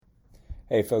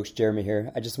Hey folks, Jeremy here.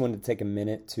 I just wanted to take a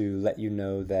minute to let you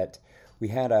know that we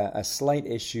had a slight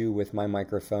issue with my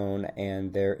microphone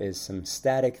and there is some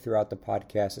static throughout the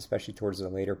podcast, especially towards the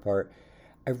later part.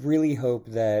 I really hope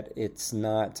that it's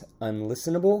not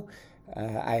unlistenable.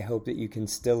 I hope that you can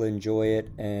still enjoy it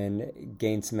and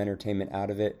gain some entertainment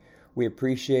out of it. We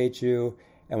appreciate you,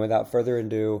 and without further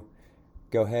ado,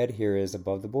 go ahead, here is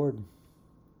Above the Board.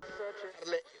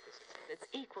 It's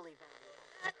equally valuable.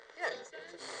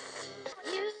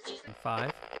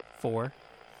 5, 4,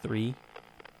 3,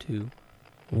 2,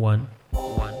 1,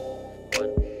 1.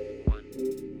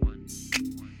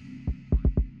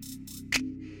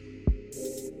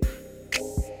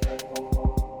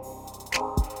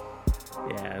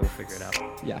 Yeah, we'll figure it out.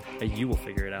 Yeah, You will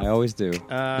figure it out. I always do.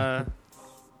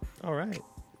 All right.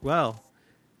 Well,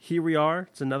 here we are.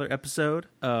 It's another episode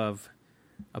of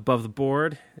Above the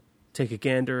Board, Take a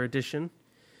Gander edition.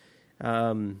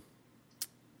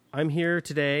 I'm here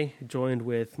today, joined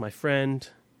with my friend.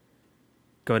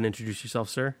 Go ahead and introduce yourself,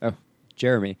 sir. Oh,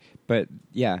 Jeremy. But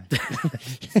yeah,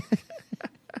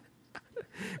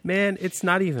 Man, it's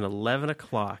not even 11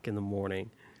 o'clock in the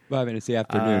morning. well, I mean, it's the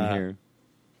afternoon here.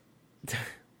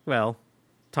 Well,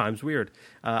 time's weird.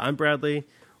 I'm Bradley.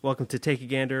 Welcome to Take a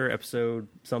Gander, episode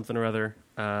something or other.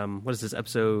 What is this,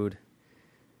 episode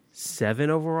 7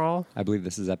 overall? I believe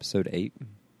this is episode 8.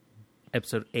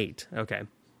 Episode 8, okay.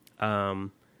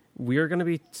 We are going to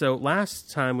be... So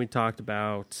last time we talked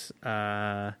about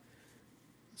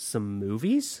some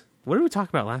movies? What did we talk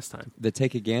about last time? The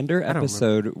Take a Gander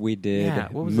episode, we did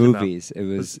what was movies. It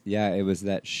was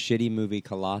that shitty movie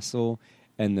Colossal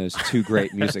and those two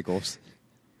great musicals.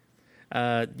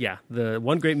 The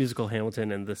one great musical,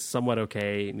 Hamilton, and the somewhat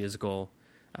okay musical,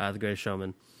 The Greatest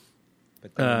Showman.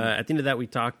 But At the end of that, we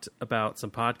talked about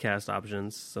some podcast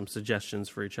options, some suggestions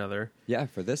for each other. yeah,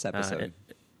 for this episode.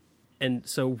 And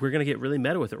so we're going to get really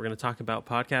meta with it. We're going to talk about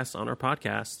podcasts on our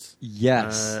podcasts.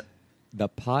 Yes. The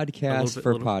podcast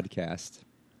for podcast.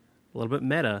 A little bit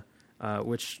meta,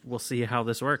 which we'll see how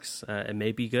this works. It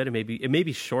may be good. It may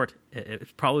be short. It'll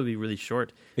probably be really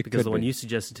short because the one you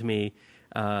suggested to me,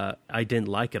 I didn't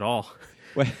like at all.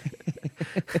 But,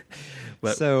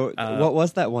 what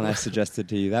was that one I suggested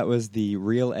to you? That was the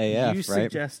Real AF, you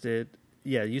right?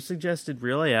 You suggested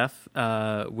Real AF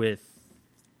with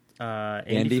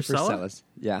Andy Frisella.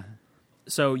 Yeah.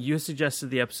 So you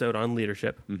suggested the episode on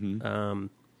leadership. Mm-hmm.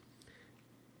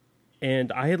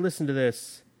 And I had listened to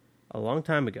this a long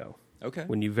time ago. Okay.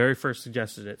 When you very first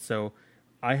suggested it. So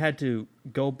I had to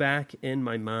go back in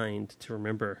my mind to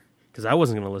remember, because I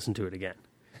wasn't going to listen to it again.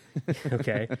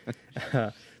 Okay.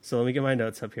 So let me get my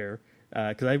notes up here.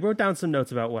 Because I wrote down some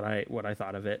notes about what I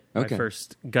thought of it. Okay. My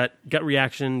first gut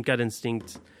reaction, gut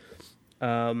instinct.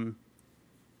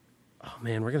 Oh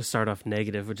man, we're going to start off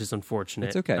negative, which is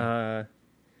unfortunate. It's okay.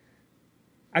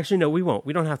 Actually, no, we won't.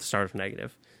 We don't have to start off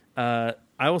negative. I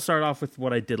will start off with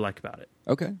what I did like about it.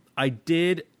 Okay. I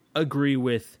did agree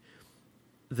with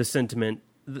the sentiment,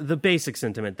 the basic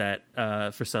sentiment that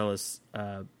Frisella's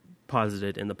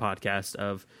posited in the podcast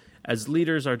of, as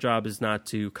leaders, our job is not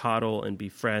to coddle and be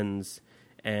friends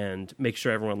and make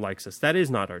sure everyone likes us. That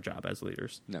is not our job as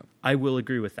leaders. No. I will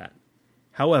agree with that.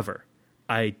 However,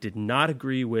 I did not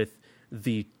agree with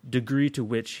the degree to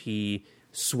which he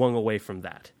swung away from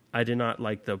that. I did not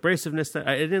like the abrasiveness that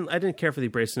I didn't care for the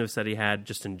abrasiveness that he had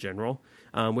just in general,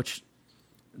 which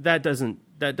that doesn't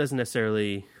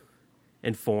necessarily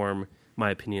inform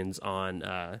my opinions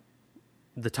on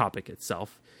the topic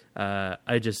itself.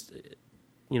 I just,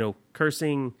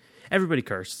 cursing. Everybody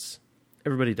curses.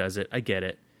 Everybody does it. I get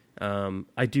it.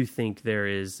 I do think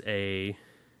I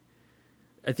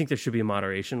think there should be a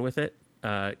moderation with it,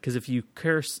 because if you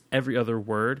curse every other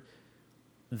word,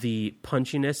 the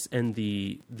punchiness and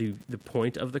the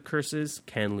point of the curses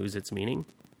can lose its meaning.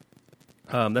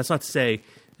 That's not to say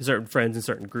certain friends in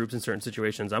certain groups in certain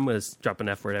situations, I'm going to drop an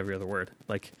F word every other word.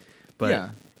 But yeah.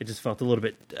 It just felt a little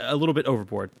bit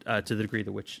overboard to the degree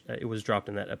to which it was dropped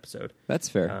in that episode. That's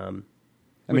fair.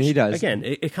 Which, he does. Again,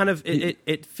 it kind of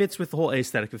it fits with the whole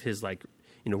aesthetic of his,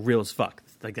 real as fuck.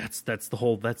 Like that's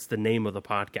the name of the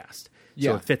podcast.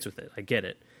 Yeah. So it fits with it. I get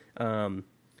it.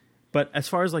 But as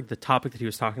far as the topic that he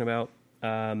was talking about,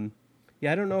 I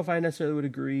don't know if I necessarily would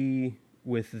agree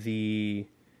with the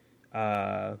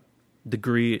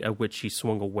degree at which he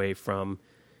swung away from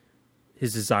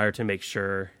his desire to make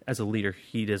sure, as a leader,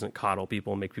 he doesn't coddle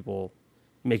people and make people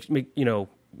as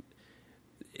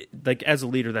a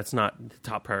leader, that's not the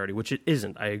top priority, which it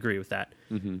isn't. I agree with that.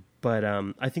 Mm-hmm. But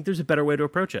I think there's a better way to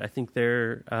approach it. I think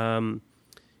there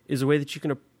is a way that you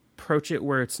can approach it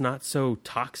where it's not so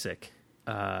toxic.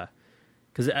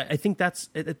 Because I think that's,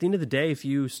 at the end of the day, if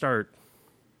you start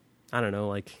I don't know,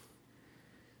 like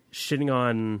shitting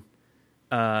on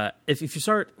if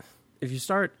you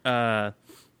start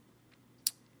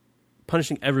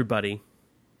punishing everybody,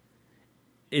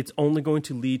 it's only going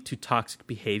to lead to toxic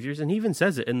behaviors. And he even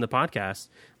says it in the podcast.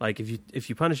 Like if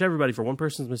you punish everybody for one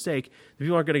person's mistake, the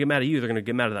people aren't going to get mad at you. They're going to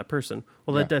get mad at that person.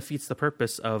 Well, that defeats the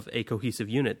purpose of a cohesive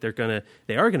unit. They are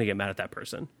going to get mad at that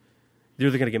person. They're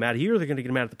either going to get mad at you or they're going to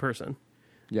get mad at the person.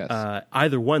 Yes.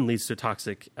 Either one leads to a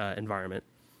toxic environment,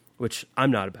 which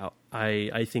I'm not about.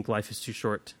 I think life is too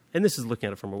short. And this is looking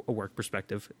at it from a work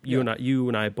perspective. You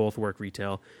and I both work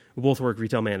retail. We both work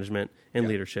retail management and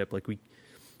leadership.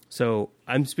 So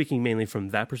I'm speaking mainly from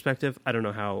that perspective. I don't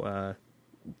know how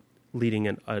leading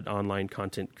an online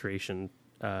content creation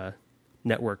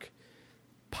network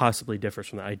possibly differs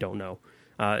from that. I don't know.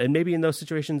 And maybe in those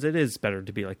situations it is better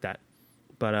to be like that.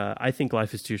 But I think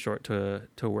life is too short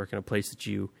to work in a place that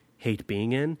you hate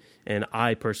being in. And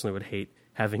I personally would hate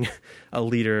having a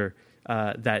leader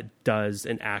that does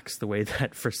and acts the way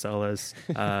that Frisella's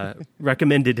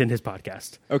recommended in his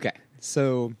podcast. Okay,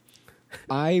 so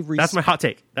that's my hot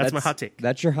take. That's my hot take.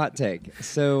 That's your hot take.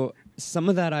 So some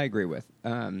of that I agree with.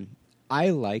 I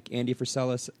like Andy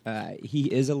Frisella.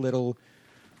 He is a little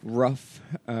rough.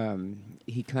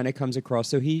 He kind of comes across.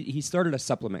 So he started a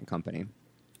supplement company.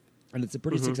 And it's a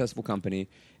pretty successful company,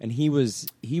 and he was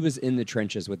in the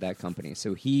trenches with that company.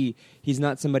 So he's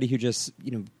not somebody who just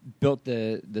built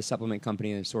the supplement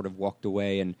company and sort of walked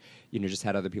away and just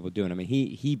had other people doing it. I mean,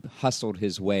 he hustled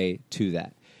his way to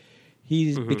that.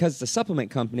 Because it's a supplement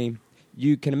company,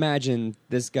 you can imagine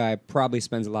this guy probably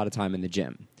spends a lot of time in the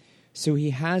gym. So he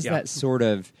has that sort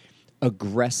of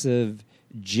aggressive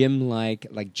gym-like,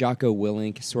 like Jocko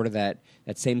Willink, sort of that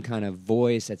same kind of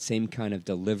voice, that same kind of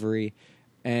delivery.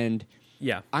 And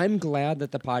I'm glad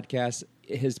that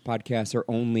his podcasts are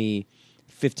only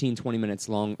 15, 20 minutes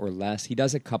long or less. He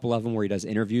does a couple of them where he does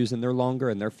interviews and they're longer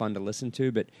and they're fun to listen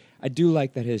to. But I do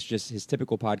like that his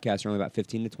typical podcasts are only about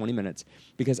 15 to 20 minutes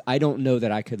because I don't know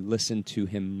that I could listen to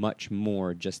him much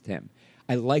more, just him.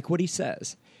 I like what he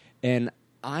says. And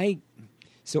I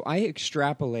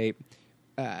extrapolate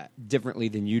differently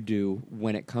than you do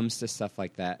when it comes to stuff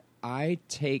like that. I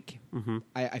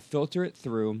filter it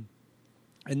through.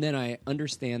 And then I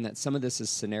understand that some of this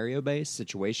is scenario-based,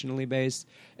 situationally based,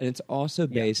 and it's also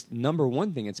based, number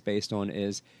one thing it's based on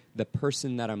is the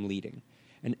person that I'm leading.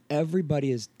 And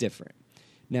everybody is different.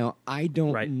 Now, I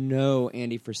don't know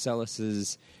Andy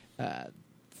Frisella's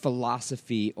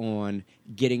philosophy on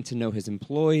getting to know his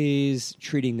employees,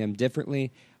 treating them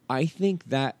differently. I think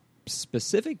that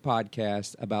specific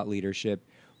podcast about leadership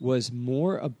was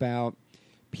more about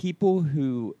people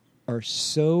who are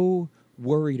so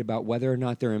worried about whether or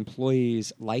not their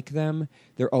employees like them.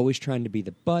 They're always trying to be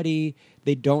the buddy.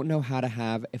 They don't know how to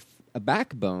have a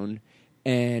backbone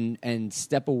and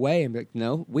step away and be like,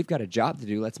 no, we've got a job to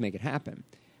do. Let's make it happen.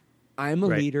 I'm a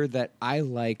leader that I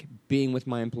like being with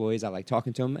my employees. I like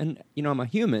talking to them. And, I'm a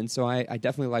human, so I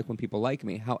definitely like when people like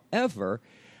me. However,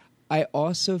 I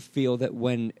also feel that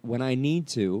when I need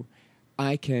to,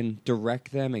 I can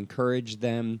direct them, encourage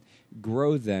them,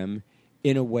 grow them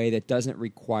in a way that doesn't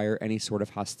require any sort of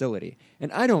hostility.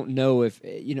 And I don't know if,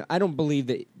 I don't believe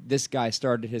that this guy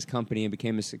started his company and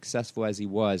became as successful as he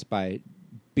was by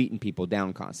beating people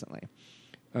down constantly.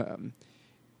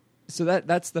 So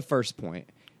that's the first point.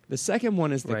 The second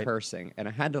one is the cursing, and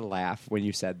I had to laugh when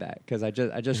you said that because I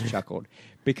just chuckled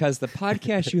because the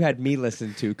podcast you had me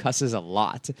listen to cusses a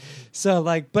lot. So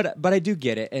but I do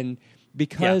get it, and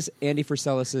because Andy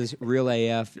Frisella's Real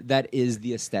AF, that is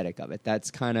the aesthetic of it. That's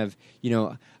kind of,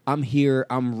 I'm here,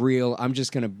 I'm real, I'm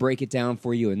just going to break it down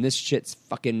for you, and this shit's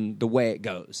fucking the way it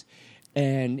goes.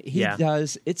 And he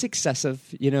does, it's excessive,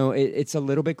 it's a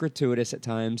little bit gratuitous at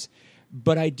times,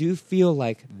 but I do feel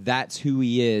like that's who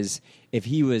he is. If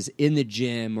he was in the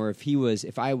gym or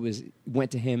if I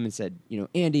went to him and said,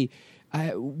 Andy,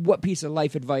 what piece of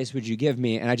life advice would you give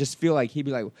me? And I just feel like he'd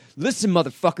be like, listen,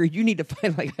 motherfucker, you need to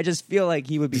find, I just feel like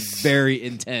he would be very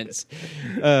intense.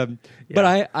 But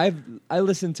I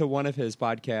listened to one of his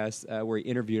podcasts where he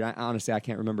interviewed, honestly, I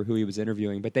can't remember who he was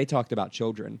interviewing, but they talked about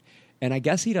children. And I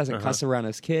guess he doesn't cuss around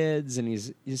his kids.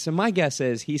 And so my guess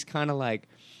is he's kind of like,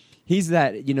 he's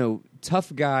that,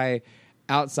 tough guy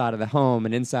outside of the home,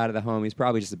 and inside of the home, he's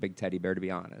probably just a big teddy bear, to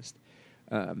be honest.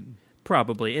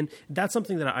 Probably. And that's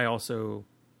something that I also...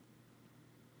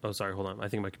 Oh, sorry, hold on. I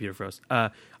think my computer froze.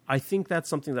 I think that's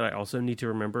something that I also need to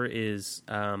remember is,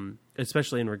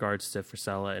 especially in regards to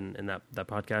Frisella and that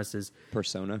podcast, is...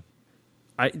 Persona.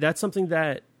 That's something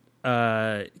that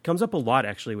comes up a lot,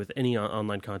 actually, with any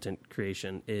online content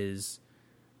creation, is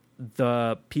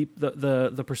the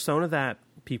persona that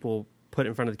people put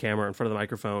in front of the camera, in front of the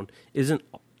microphone, isn't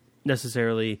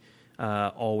necessarily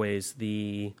always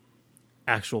the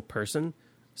actual person.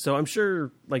 So I'm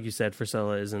sure, like you said,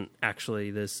 Frisella isn't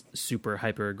actually this super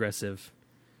hyper aggressive,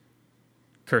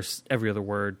 curse every other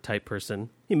word type person.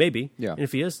 He may be. Yeah. And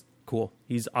if he is, cool.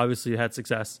 He's obviously had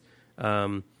success.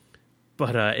 But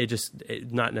that's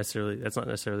not necessarily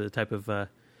the type of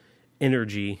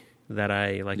energy that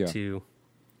I like to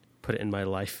put in my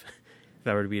life if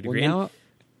I were to be a degree. Well,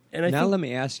 and I now think, let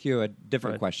me ask you a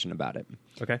different question about it.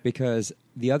 Okay. Because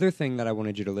the other thing that I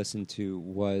wanted you to listen to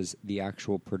was the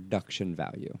actual production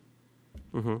value.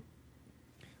 Mm-hmm.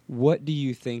 What do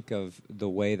you think of the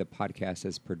way the podcast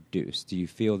is produced? Do you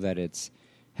feel that it's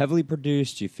heavily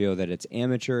produced? Do you feel that it's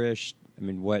amateurish? I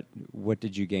mean, what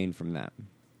did you gain from that?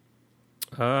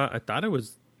 I thought it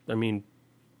was,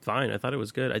 fine. I thought it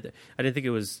was good. I didn't think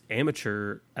it was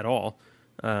amateur at all.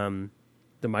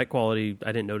 The mic quality,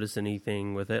 I didn't notice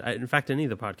anything with it. In fact, any of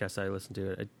the podcasts I listened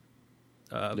to,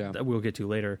 that we'll get to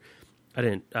later, I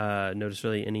didn't notice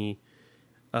really any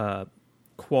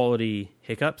quality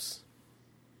hiccups.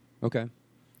 Okay. Which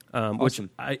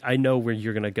Awesome. I know where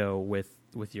you're going to go with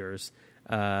yours.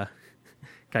 I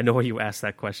know why you asked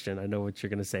that question. I know what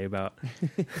you're going to say about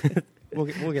We'll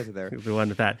get to there. the one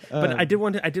with that. But I did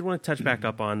want to touch back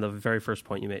up on the very first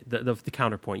point you made, the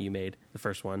counterpoint you made, the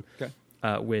first one,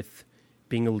 with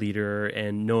being a leader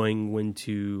and knowing when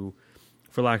to,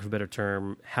 for lack of a better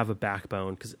term, have a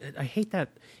backbone. Because I hate that.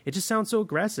 It just sounds so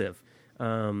aggressive,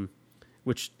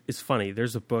 which is funny.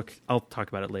 There's a book. I'll talk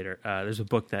about it later. There's a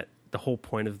book that the whole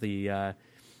point of the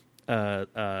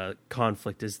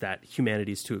conflict is that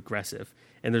humanity is too aggressive.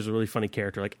 And there's a really funny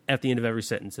character. Like at the end of every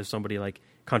sentence, if somebody like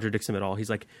contradicts him at all, he's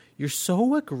like, "You're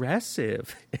so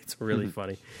aggressive." It's really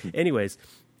funny. Anyways,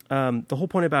 the whole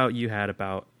point about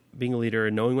being a leader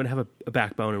and knowing when to have a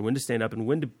backbone and when to stand up and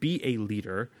when to be a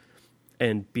leader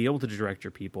and be able to direct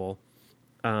your people.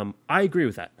 I agree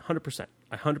with that 100%.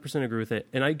 I 100% agree with it.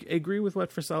 And I agree with what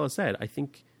Frisella said. I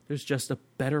think there's just a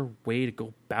better way to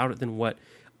go about it than what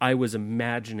I was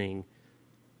imagining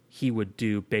he would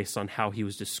do based on how he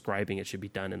was describing it should be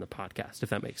done in the podcast, if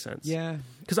that makes sense. Yeah.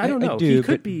 Because I don't know.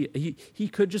 He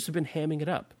could just have been hamming it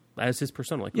up as his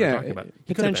persona, like we were talking about.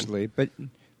 He potentially.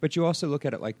 But you also look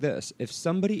at it like this. If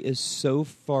somebody is so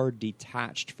far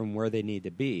detached from where they need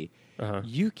to be,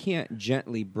 you can't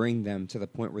gently bring them to the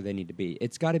point where they need to be.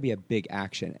 It's got to be a big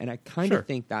action. And I kind of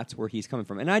think that's where he's coming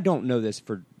from. And I don't know this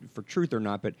for truth or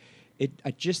not, but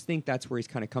I just think that's where he's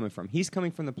kind of coming from. He's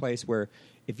coming from the place where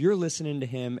if you're listening to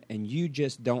him and you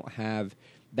just don't have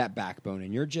that backbone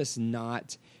and you're just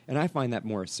not, and I find that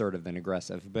more assertive than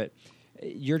aggressive, but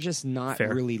you're just not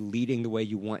really leading the way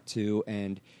you want to,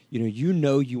 and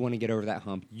you want to get over that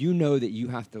hump. You know that you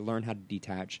have to learn how to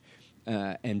detach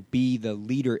and be the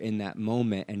leader in that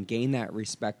moment and gain that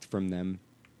respect from them.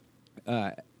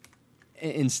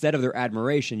 Instead of their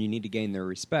admiration, you need to gain their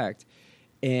respect.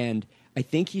 And I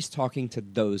think he's talking to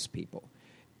those people.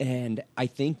 And I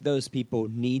think those people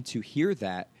need to hear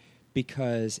that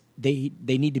because they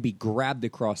need to be grabbed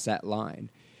across that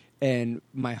line. And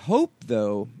my hope,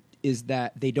 though, is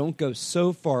that they don't go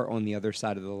so far on the other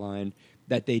side of the line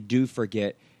that they do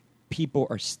forget people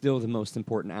are still the most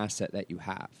important asset that you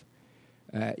have.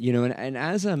 And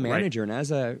as a manager and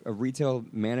as a retail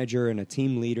manager and a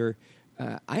team leader,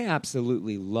 I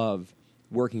absolutely love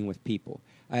working with people.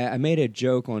 I made a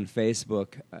joke on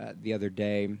Facebook the other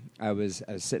day. I was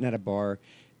sitting at a bar,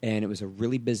 and it was a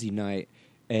really busy night,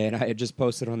 and I had just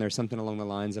posted on there something along the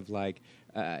lines of like,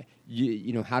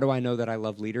 how do I know that I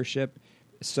love leadership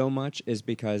so much is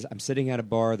because I'm sitting at a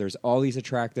bar, there's all these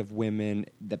attractive women,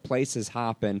 the place is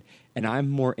hopping, and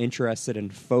I'm more interested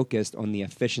and focused on the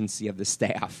efficiency of the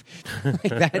staff.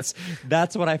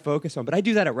 That's what I focus on. But I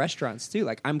do that at restaurants too.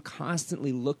 Like I'm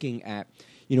constantly looking at,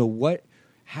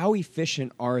 how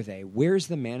efficient are they? Where's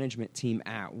the management team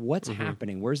at? What's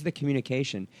happening? Where's the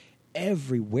communication?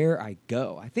 Everywhere I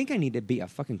go. I think I need to be a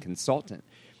fucking consultant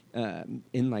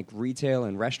in like retail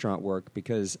and restaurant work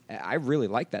because I really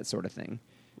like that sort of thing.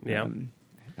 Yeah.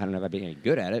 I don't know if I'd be any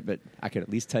good at it, but I could at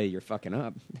least tell you you're fucking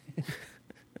up.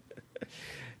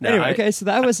 So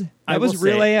that was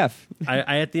real AF.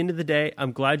 I at the end of the day,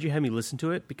 I'm glad you had me listen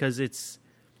to it because it's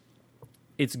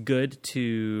good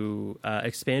to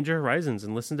expand your horizons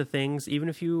and listen to things. Even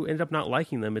if you end up not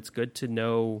liking them, it's good to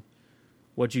know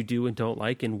what you do and don't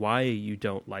like and why you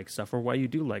don't like stuff or why you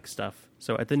do like stuff.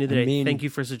 So at the end of the day, thank you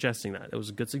for suggesting that. It was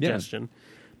a good suggestion.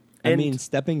 Yeah.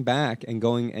 Stepping back and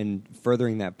going and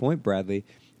furthering that point, Bradley,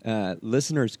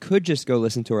 listeners could just go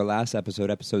listen to our last episode,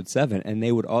 episode 7, and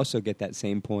they would also get that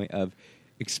same point of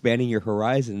expanding your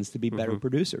horizons to be better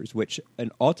producers, which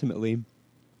and ultimately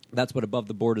that's what Above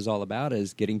the Board is all about,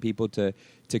 is getting people to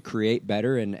create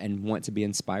better and want to be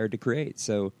inspired to create.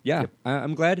 So yeah, Yep.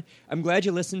 I'm glad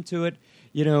you listened to it.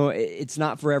 You know, it's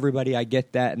not for everybody. I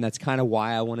get that, and that's kind of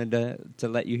why I wanted to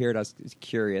let you hear it. I was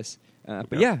curious,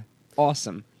 but yeah,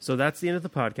 awesome. So that's the end of the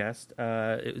podcast.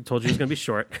 It told you it was going to be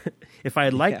short. If I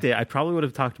had liked it, I probably would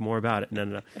have talked more about it.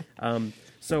 No.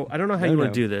 So I don't know how you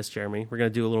want to do this, Jeremy. We're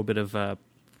going to do a little bit of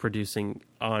producing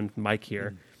on mic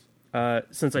here.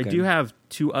 Since I do have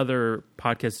 2 other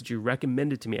podcasts that you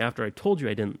recommended to me after I told you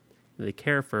I didn't really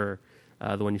care for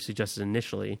the one you suggested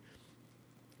initially,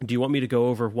 do you want me to go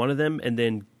over one of them and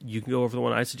then you can go over the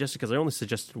one I suggested? Because I only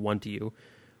suggested one to you.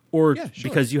 Or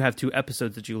because you have 2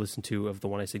 episodes that you listened to of the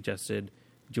one I suggested,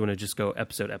 do you want to just go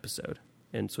episode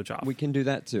and switch off? We can do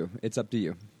that too. It's up to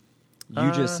you.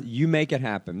 You make it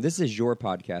happen. This is your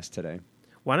podcast today.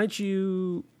 Why don't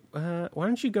you go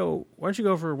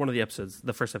over one of the episodes,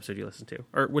 the first episode you listened to,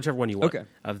 or whichever one you want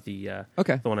of the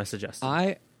one I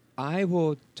suggested. I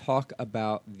will talk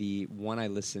about the one I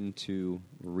listened to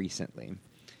recently.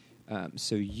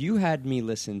 So you had me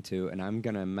listen to, and I'm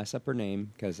going to mess up her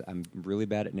name because I'm really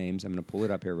bad at names. I'm going to pull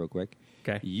it up here real quick.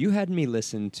 Okay. You had me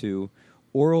listen to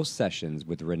Oral Sessions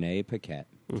with Renee Paquette.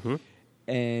 Mm-hmm.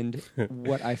 And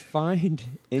what I find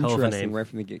interesting right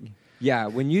from the beginning,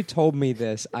 when you told me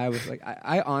this, I was like,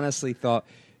 I honestly thought,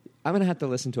 I'm going to have to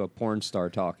listen to a porn star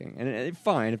talking. And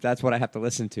fine, if that's what I have to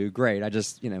listen to, great. I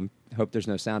just, hope there's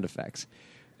no sound effects.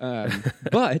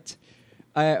 But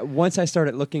once I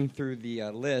started looking through the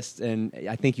list, and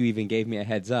I think you even gave me a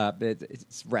heads up,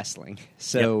 it's wrestling.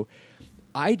 So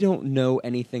I don't know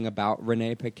anything about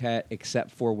Renee Paquette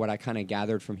except for what I kind of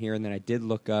gathered from here, and then I did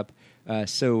look up.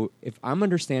 So if I'm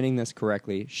understanding this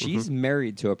correctly, she's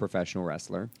married to a professional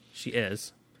wrestler. She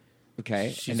is.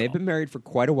 Okay, and they've been married for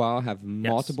quite a while, have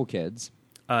multiple kids.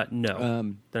 No,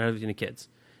 they don't have any kids.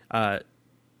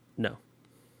 No.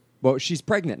 Well, she's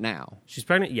pregnant now. She's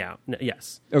pregnant,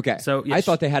 yes. Okay, so I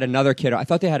thought they had another kid. I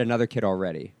thought they had another kid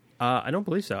already. I don't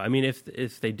believe so. I mean,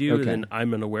 if they do, then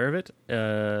I'm unaware of it.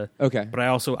 Okay, but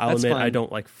I'll admit I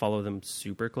don't follow them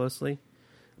super closely.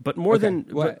 But more than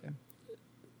what.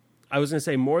 I was going to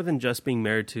say, more than just being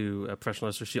married to a professional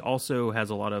wrestler, she also has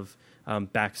a lot of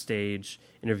backstage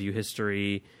interview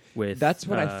history with... That's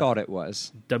what I thought it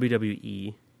was.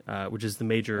 WWE, which is the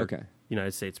major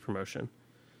United States promotion.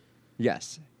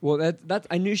 Yes. Well, that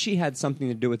I knew she had something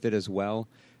to do with it as well,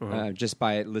 just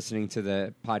by listening to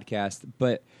the podcast.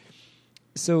 But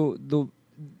so the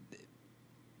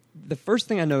first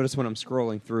thing I noticed when I'm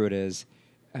scrolling through it is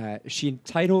she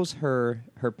titles her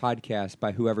podcast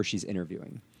by whoever she's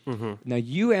interviewing. Mm-hmm. Now,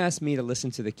 you asked me to listen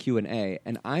to the Q&A,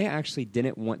 and I actually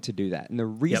didn't want to do that. And the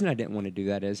reason I didn't want to do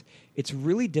that is it's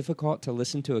really difficult to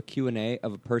listen to a Q&A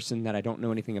of a person that I don't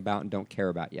know anything about and don't care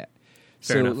about yet.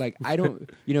 Fair enough. I don't,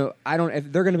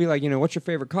 if they're going to be like, what's your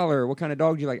favorite color? What kind of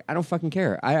dog do you like? I don't fucking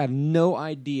care. I have no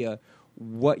idea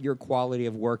what your quality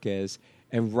of work is.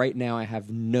 And right now I have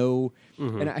no,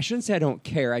 and I shouldn't say I don't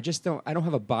care. I don't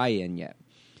have a buy-in yet.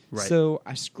 Right. So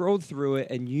I scrolled through it,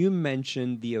 and you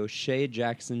mentioned the O'Shea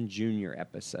Jackson Jr.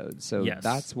 episode. So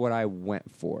that's what I went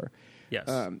for. Yes.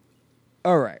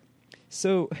 All right.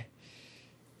 So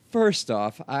first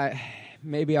off,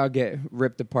 maybe I'll get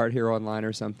ripped apart here online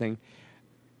or something.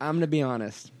 I'm going to be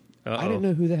honest. I didn't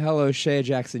know who the hell O'Shea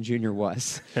Jackson Jr.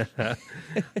 was. I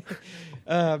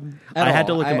had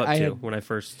to look him up, too, when I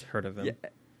first heard of him.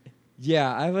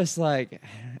 Yeah, I was like,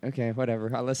 okay,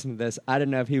 whatever. I listened to this. I didn't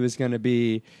know if he was going to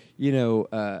be,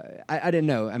 I didn't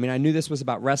know. I mean, I knew this was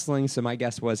about wrestling, so my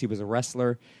guess was he was a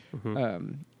wrestler.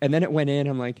 Mm-hmm. And then it went in.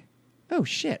 I'm like, oh,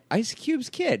 shit, Ice Cube's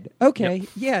kid. Okay,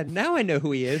 yeah, now I know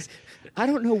who he is. I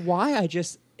don't know why I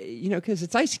just, because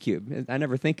it's Ice Cube. I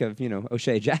never think of,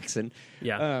 O'Shea Jackson.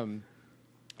 Yeah. And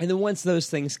then once those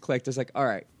things clicked, I was like, all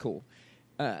right, cool.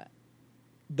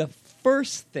 The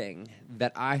first thing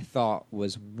that I thought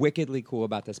was wickedly cool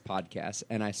about this podcast,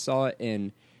 and I saw it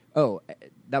in,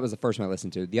 that was the first one I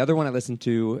listened to. The other one I listened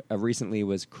to recently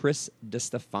was Chris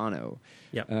DiStefano,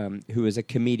 who is a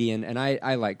comedian, and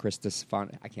I like Chris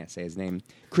DiStefano. I can't say his name.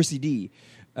 Chrissy D,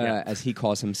 as he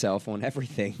calls himself on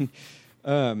everything.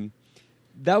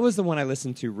 That was the one I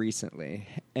listened to recently,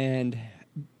 and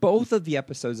both of the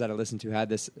episodes that I listened to had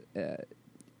this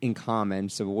in common,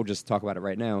 so we'll just talk about it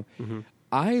right now. Mm-hmm.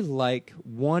 I like,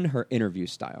 her interview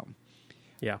style.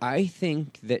 Yeah. I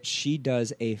think that she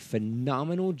does a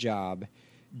phenomenal job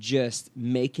just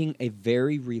making a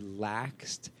very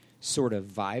relaxed sort of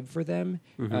vibe for them.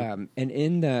 Mm-hmm. And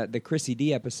in the Chrissy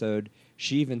D episode,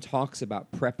 she even talks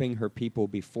about prepping her people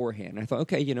beforehand. I thought,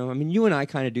 okay, you and I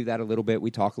kind of do that a little bit.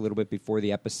 We talk a little bit before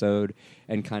the episode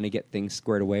and kind of get things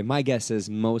squared away. My guess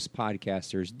is most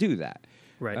podcasters do that.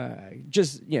 Right.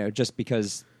 Just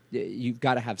because you've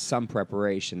got to have some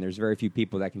preparation. There's very few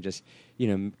people that can just,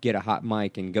 get a hot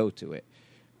mic and go to it.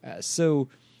 So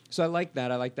I like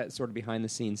that. I like that sort of behind the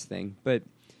scenes thing. But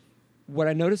what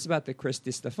I noticed about the Chris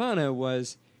DiStefano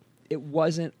was it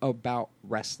wasn't about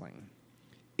wrestling.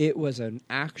 It was an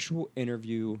actual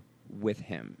interview with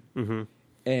him. Mm-hmm.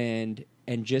 And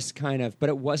just kind of, but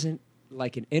it wasn't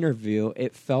like an interview.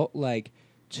 It felt like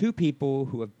two people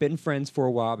who have been friends for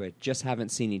a while but just haven't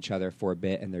seen each other for a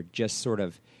bit, and they're just sort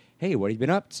of, hey, what have you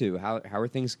been up to? How are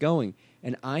things going?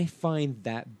 And I find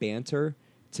that banter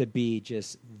to be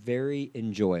just very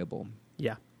enjoyable.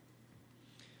 Yeah.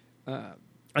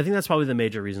 I think that's probably the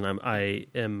major reason I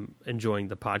am enjoying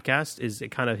the podcast, is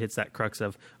it kind of hits that crux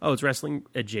of, it's wrestling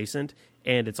adjacent,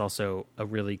 and it's also a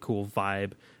really cool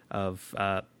vibe of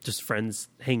just friends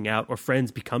hanging out or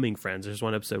friends becoming friends. There's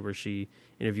one episode where she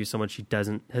interviews someone she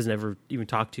has never even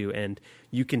talked to, and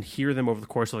you can hear them over the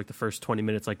course of like the first 20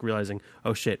 minutes, like realizing,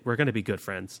 oh shit, we're going to be good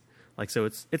friends. Like, so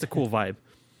it's a cool vibe.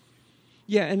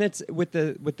 Yeah, and it's with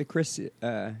the Chris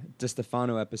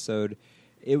DiStefano episode.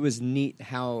 It was neat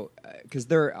how, because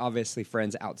they're obviously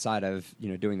friends outside of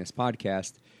doing this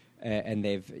podcast, and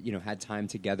they've had time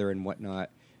together and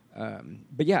whatnot.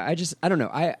 But yeah, I don't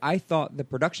know. I thought the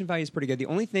production value is pretty good. The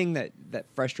only thing that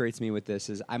frustrates me with this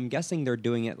is I'm guessing they're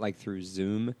doing it like through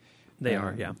Zoom. They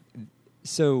are, yeah.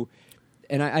 So,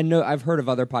 and I know I've heard of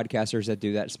other podcasters that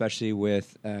do that, especially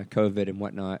with COVID and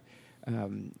whatnot.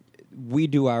 We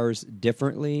do ours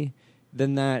differently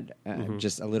than that,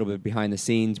 just a little bit behind the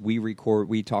scenes.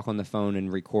 We talk on the phone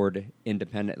and record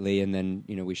independently, and then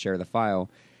we share the file,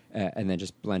 and then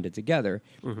just blend it together.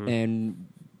 And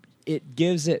it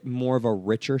gives it more of a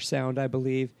richer sound, I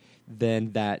believe,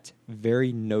 than that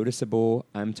very noticeable,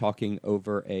 I'm talking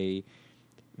over a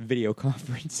video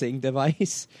conferencing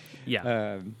device.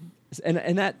 Yeah.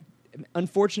 And that,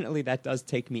 unfortunately, that does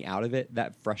take me out of it.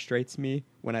 That frustrates me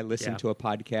when I listen to a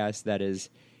podcast that is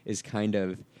kind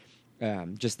of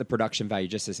just the production value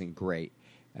just isn't great.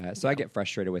 So I get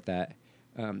frustrated with that.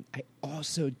 I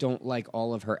also don't like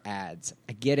all of her ads.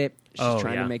 I get it. She's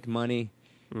trying to make money.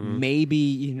 Maybe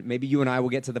you and I will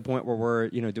get to the point where we're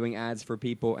doing ads for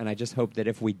people, and I just hope that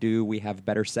if we do, we have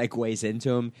better segues into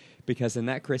them, because in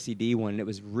that Chrissy D one, it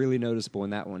was really noticeable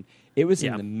in that one. It was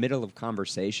in the middle of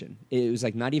conversation. It was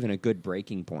like not even a good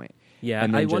breaking point. Yeah,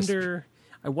 I wonder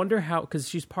how, because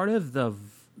she's part of the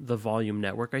Volume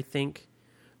Network, I think.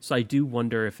 So I do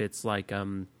wonder if it's like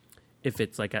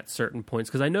at certain points,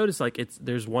 because I noticed like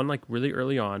there's one like really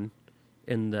early on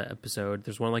in the episode,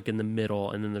 there's one like in the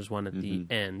middle, and then there's one at the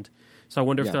end. So I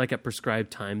wonder if they're like at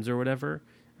prescribed times or whatever.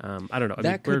 I don't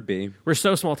know. Could be. We're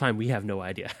so small time, we have no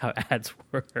idea how ads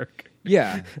work.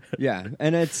 Yeah,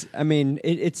 and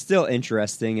it's still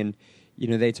interesting, and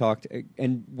they talked,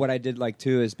 and what I did like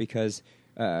too is because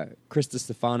Chris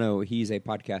DiStefano, he's a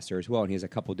podcaster as well, and he has a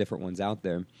couple different ones out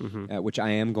there, which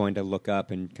I am going to look up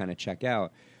and kind of check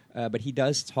out. But he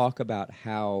does talk about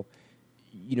how,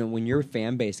 when your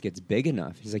fan base gets big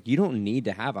enough, he's like, you don't need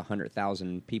to have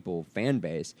 100,000 people fan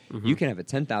base. You can have a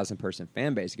 10,000 person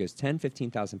fan base. He goes 10,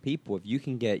 15,000 people. If you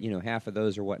can get, half of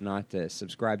those or whatnot to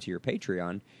subscribe to your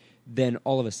Patreon, then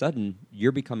all of a sudden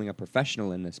you're becoming a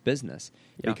professional in this business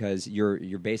because you're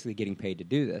basically getting paid to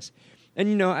do this.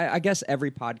 And, I guess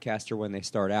every podcaster, when they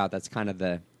start out, that's kind of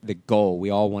the goal.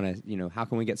 We all want to, how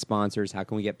can we get sponsors? How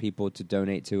can we get people to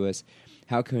donate to us?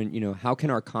 How can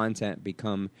our content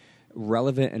become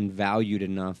relevant and valued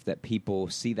enough that people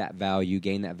see that value,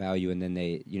 gain that value, and then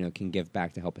they, can give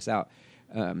back to help us out?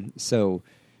 So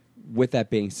with that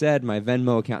being said, my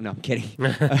Venmo account, no, I'm kidding.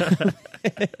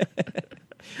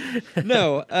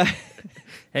 No.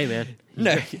 Hey, man.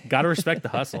 No. Got to respect the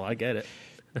hustle. I get it.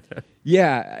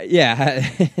 Yeah.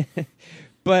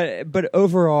 But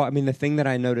overall, the thing that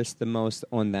I noticed the most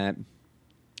on that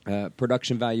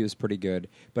production value is pretty good,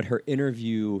 but her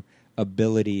interview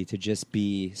ability to just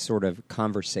be sort of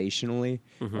conversational,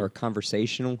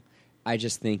 I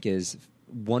just think is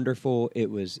wonderful. It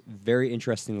was very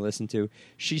interesting to listen to.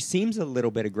 She seems a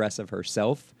little bit aggressive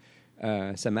herself.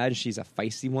 So imagine she's a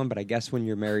feisty one, but I guess when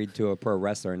you're married to a pro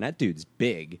wrestler, and that dude's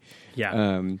big.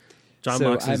 Yeah. John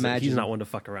Mox he's not one to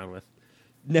fuck around with.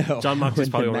 No. John Mox is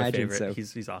probably one of my favorites. So.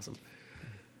 He's awesome.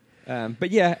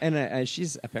 But yeah, and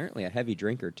she's apparently a heavy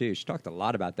drinker too. She talked a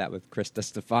lot about that with Chris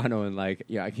DiStefano, and like,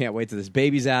 I can't wait till this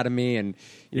baby's out of me, and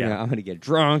you know, I'm going to get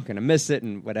drunk and I miss it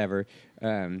and whatever.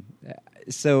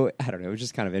 So I don't know, it was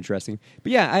just kind of interesting.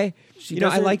 But yeah, I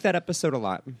like that episode a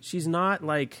lot. She's not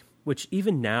like, which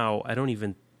even now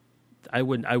I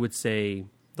would say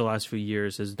the last few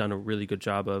years has done a really good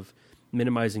job of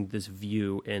minimizing this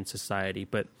view in society,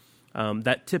 but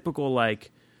that typical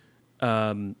like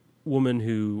woman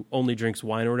who only drinks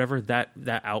wine or whatever, that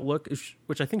outlook,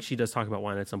 which I think she does talk about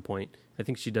wine at some point. I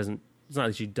think she doesn't. It's not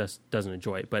that she doesn't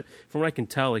enjoy it, but from what I can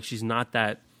tell, like she's not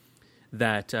that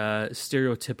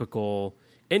stereotypical,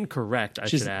 incorrect. I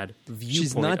should add. Viewpoint.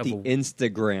 She's not the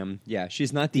Instagram. Yeah,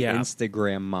 she's not the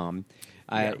Instagram mom.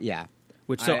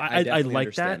 Which I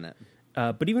like that.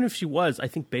 But even if she was, I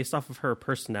think based off of her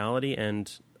personality and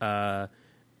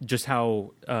just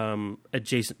how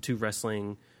adjacent to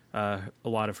wrestling a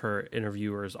lot of her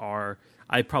interviewers are,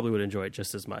 I probably would enjoy it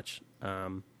just as much. I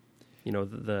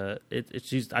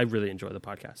really enjoy the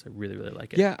podcast. I really, really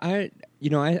like it. Yeah, I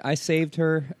saved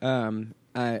her.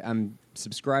 I'm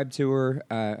subscribed to her.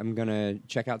 I'm gonna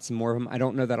check out some more of them. I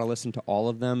don't know that I'll listen to all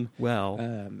of them.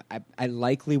 Well, I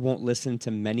likely won't listen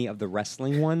to many of the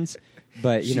wrestling ones,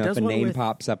 but if a name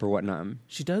pops up or whatnot,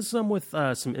 she does some with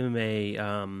some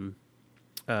MMA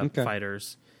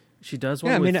fighters. She does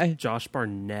one with Josh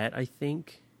Barnett, I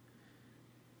think.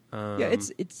 Yeah,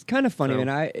 it's kind of funny,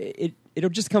 and it'll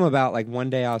just come about like one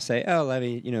day I'll say, oh, let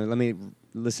me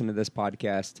listen to this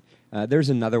podcast. There's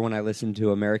another one I listened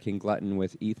to, American Glutton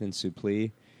with Ethan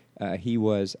Suplee. He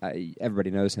was everybody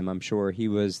knows him, I'm sure. He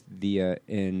was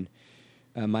in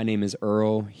My Name Is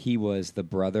Earl. He was the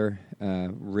brother,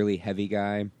 really heavy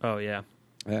guy. Oh yeah,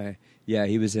 yeah.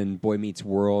 He was in Boy Meets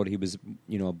World. He was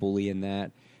a bully in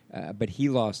that. But he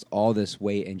lost all this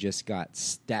weight and just got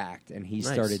stacked, and he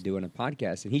started doing a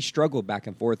podcast. And he struggled back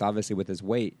and forth, obviously, with his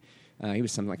weight. He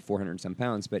was something like 400 and some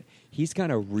pounds, but he's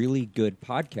got a really good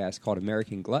podcast called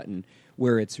American Glutton,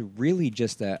 where it's really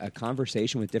just a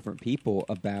conversation with different people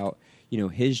about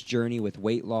his journey with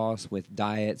weight loss, with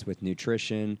diets, with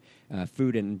nutrition,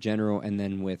 food in general, and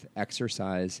then with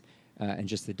exercise, and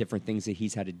just the different things that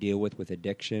he's had to deal with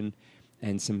addiction,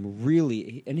 and some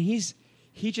really, and he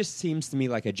just seems to me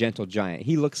like a gentle giant.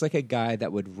 He looks like a guy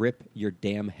that would rip your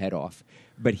damn head off.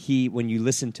 But when you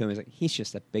listen to him, he's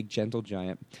just a big, gentle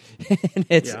giant.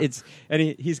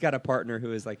 And he's got a partner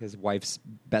who is like his wife's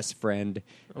best friend,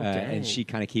 and she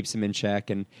kind of keeps him in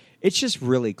check. And it's just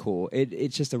really cool.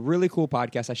 It's just a really cool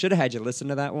podcast. I should have had you listen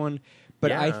to that one,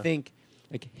 but I think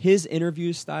like his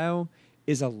interview style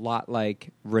is a lot like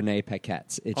Renee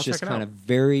Paquette's. It's just kind of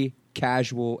very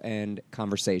casual and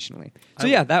conversationally. So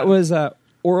that was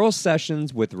Oral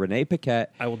Sessions with Renee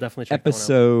Paquette. I will definitely check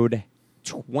episode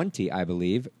 20, I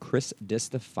believe. Chris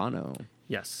DiStefano.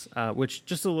 Yes, which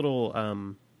just a little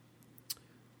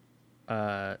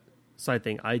side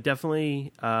thing. I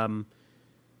definitely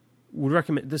would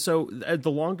recommend this. So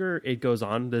the longer it goes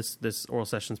on, this Oral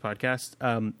Sessions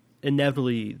podcast,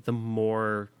 inevitably the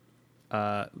more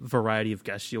variety of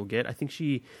guests you'll get. I think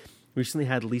she recently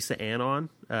had Lisa Ann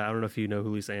on. I don't know if you know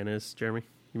who Lisa Ann is, Jeremy.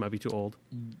 You might be too old.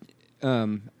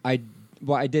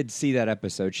 I did see that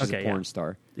episode. She's a porn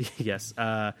star. Yes.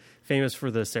 Famous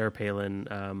for the Sarah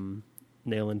Palin,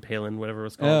 Nailin' Palin, whatever it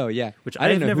was called. Oh, yeah. Which I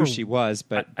didn't know who she was,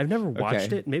 but... I've never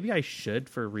watched it. Maybe I should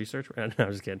for research. No,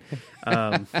 I'm just kidding.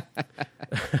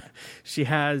 She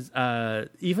has,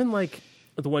 even like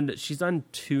the one that she's done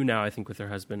 2 now, I think, with her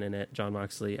husband in it, John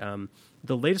Moxley.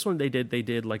 The latest one they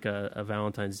did like a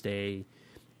Valentine's Day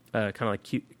kind of like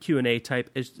Q&A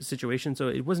type situation. So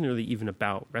it wasn't really even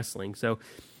about wrestling. So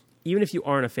even if you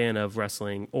aren't a fan of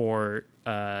wrestling or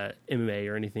MMA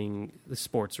or anything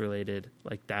sports related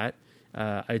like that,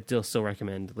 I still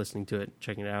recommend listening to it,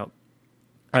 checking it out.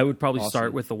 I would probably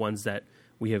start with the ones that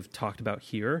we have talked about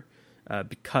here,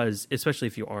 because especially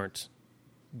if you aren't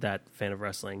that fan of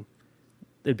wrestling,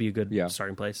 it'd be a good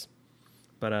starting place.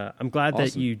 But I'm glad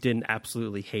that you didn't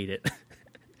absolutely hate it.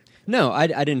 No, I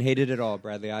didn't hate it at all,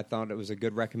 Bradley. I thought it was a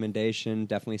good recommendation.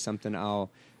 Definitely something I'll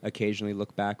occasionally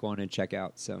look back on and check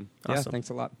out. So, awesome. Thanks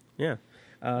a lot. Yeah.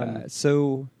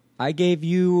 So I gave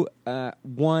you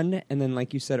one, and then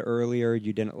like you said earlier,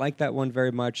 you didn't like that one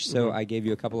very much, so I gave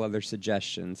you a couple other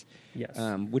suggestions. Yes.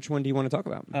 Which one do you want to talk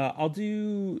about? I'll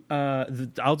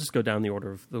just go down the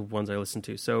order of the ones I listened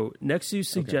to. So next you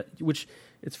suggest, which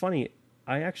it's funny,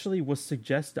 I actually was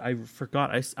suggested, I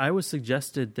forgot, I was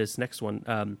suggested this next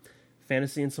one,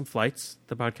 Fantasy and Some Flights,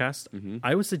 the podcast.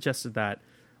 I was suggested that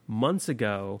months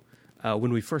ago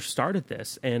when we first started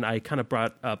this, and I kind of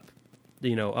brought up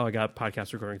oh, I got a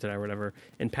podcast recording today or whatever,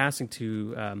 and passing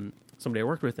to somebody I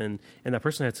worked with, and that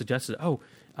person had suggested,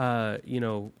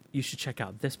 you should check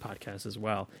out this podcast as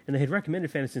well. And they had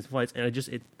recommended Fantasy and Flights, and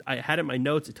I had it in my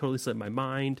notes. It totally slipped my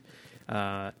mind.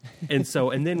 And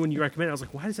then when you recommended it, I was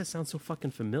like, why does that sound so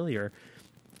fucking familiar?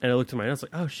 And I looked at my notes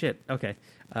like, oh shit, okay.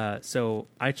 So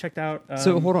I checked out.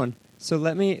 So hold on. So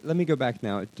let me go back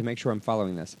now to make sure I'm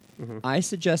following this. Mm-hmm. I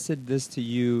suggested this to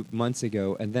you months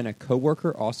ago, and then a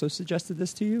coworker also suggested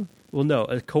this to you. Well, no,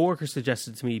 a coworker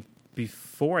suggested to me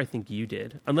before I think you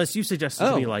did, unless you suggested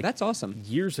to me like that's awesome.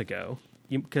 years ago.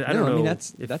 Cause I don't know. I mean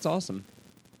that's awesome.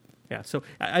 Yeah, so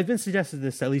I've been suggested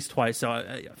this at least twice. So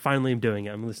I finally am doing it.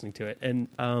 I'm listening to it, and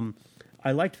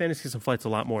I liked Fantasies and Flights a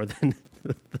lot more than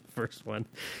the first one.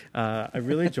 I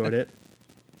really enjoyed it.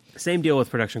 Same deal with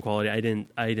production quality. I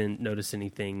didn't notice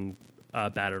anything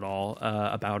bad at all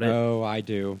about it. Oh, I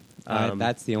do.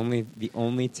 That's the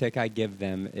only tick I give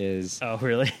them is. Oh,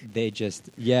 really? They just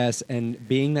yes, and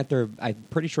being that I'm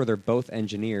pretty sure they're both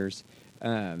engineers.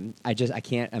 I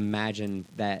can't imagine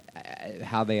that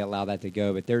how they allow that to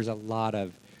go. But there's a lot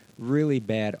of really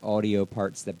bad audio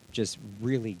parts that just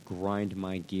really grind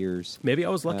my gears. Maybe I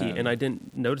was lucky and I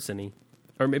didn't notice any,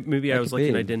 or maybe I was lucky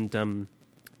and I didn't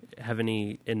have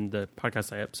any in the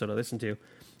podcast episode I listened to.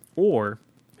 Or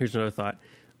here's another thought: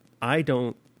 I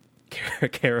don't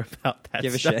care about that.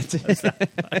 Give a stuff shit.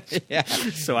 that much. Yeah.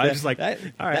 So I was just like, all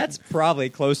right, that's probably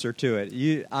closer to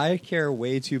it. I care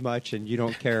way too much, and you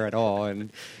don't care at all.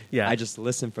 And yeah, I just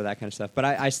listen for that kind of stuff. But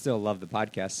I still love the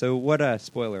podcast. So what a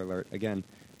spoiler alert again.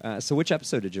 So which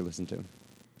episode did you listen to?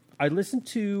 I listened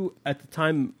to at the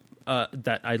time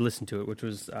that I listened to it, which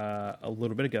was a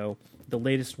little bit ago. The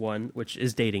latest one, which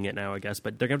is dating it now, I guess.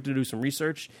 But they're going to have to do some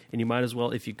research, and you might as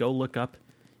well, if you go look up,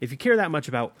 if you care that much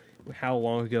about how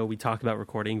long ago we talk about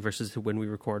recording versus when we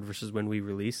record versus when we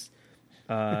release.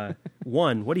 1,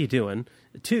 what are you doing?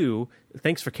 2,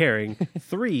 thanks for caring.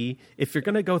 3, if you're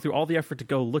going to go through all the effort to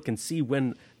go look and see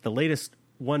when the latest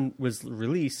one was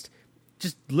released,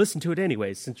 just listen to it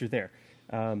anyways, since you're there.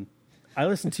 I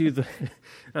listened to that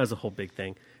was a whole big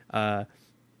thing.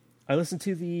 I listened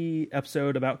to the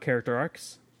episode about character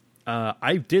arcs.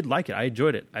 I did like it. I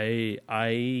enjoyed it.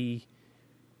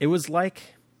 It was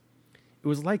like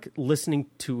listening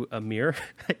to a mirror,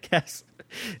 I guess.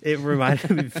 It reminded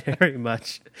me very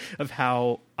much of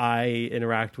how I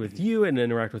interact with you and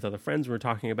interact with other friends. We're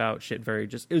talking about shit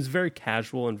it was a very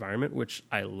casual environment, which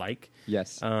I like.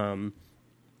 Yes.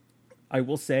 I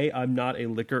will say I'm not a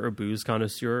liquor or booze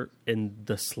connoisseur in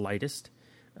the slightest.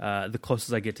 The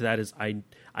closest I get to that is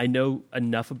I know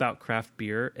enough about craft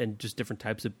beer and just different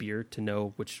types of beer to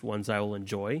know which ones I will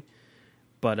enjoy.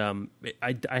 But I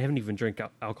haven't even drank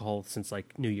alcohol since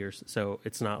like New Year's, so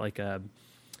it's not like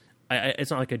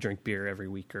it's not like I drink beer every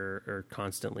week or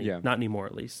constantly. Yeah. Not anymore,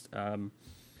 at least.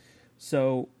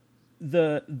 So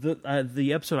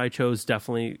the episode I chose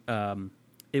definitely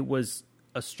it was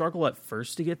a struggle at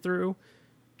first to get through,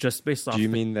 just based off. Do you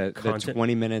mean the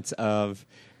 20 minutes of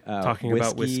talking whiskey?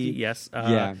 about whiskey? Yes.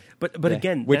 Yeah. But Yeah.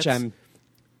 again, which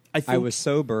I was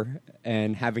sober,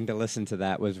 and having to listen to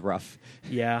that was rough.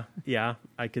 Yeah,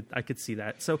 I could see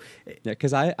that. So yeah,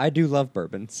 because I do love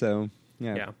bourbon. So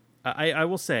yeah. I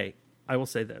will say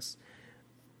this: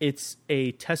 it's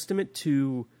a testament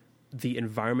to the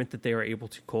environment that they are able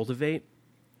to cultivate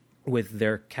with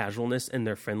their casualness and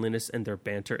their friendliness and their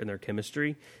banter and their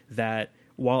chemistry. That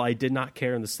while I did not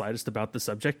care in the slightest about the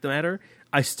subject matter,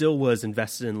 I still was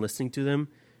invested in listening to them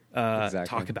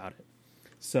talk about it.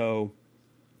 So.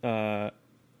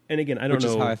 And again, I don't know. Which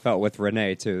is how I felt with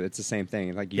Renee too. It's the same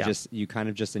thing. Like you kind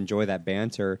of just enjoy that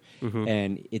banter,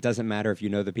 and it doesn't matter if you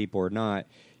know the people or not.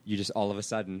 You just all of a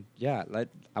sudden, I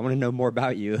want to know more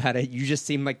about you. You just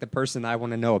seem like the person I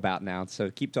want to know about now.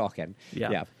 So keep talking.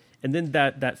 Yeah. And then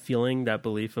that feeling, that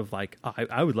belief of like,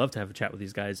 I would love to have a chat with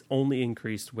these guys, only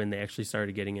increased when they actually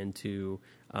started getting into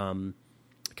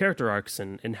character arcs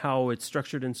and how it's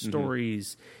structured in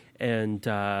stories and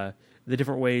the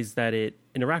different ways that it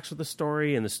interacts with the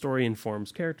story, and the story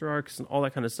informs character arcs and all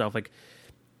that kind of stuff. Like,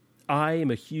 I am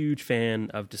a huge fan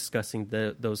of discussing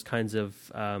those kinds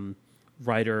of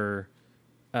writer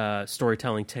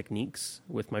storytelling techniques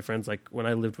with my friends. Like when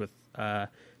I lived with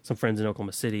some friends in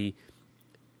Oklahoma City,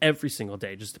 every single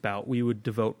day, just about, we would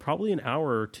devote probably an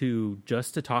hour or two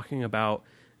just to talking about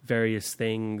various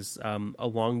things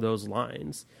along those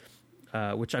lines,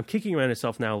 which I'm kicking around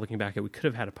myself now looking back at. We could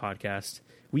have had a podcast.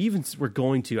 We even were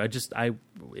going to. It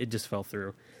just fell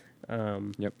through.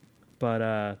 But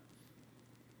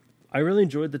I really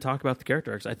enjoyed the talk about the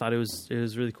character arcs. I thought it was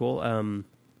really cool. I'm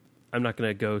not going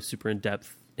to go super in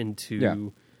depth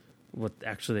into what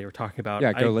actually they were talking about.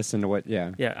 Yeah, go listen to what.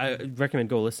 Yeah, yeah, I recommend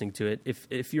go listening to it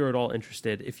if you're at all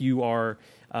interested. If you are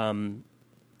an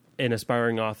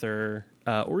aspiring author,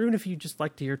 or even if you just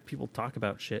like to hear people talk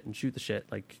about shit and shoot the shit,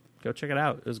 like go check it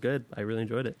out. It was good. I really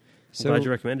enjoyed it. I'm glad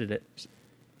you recommended it.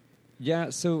 Yeah.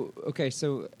 So okay.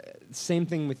 So same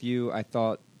thing with you. I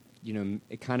thought, we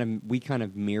kind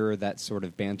of mirror that sort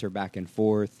of banter back and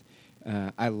forth.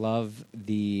 I love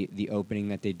the opening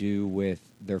that they do with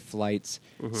their flights.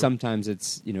 Mm-hmm. Sometimes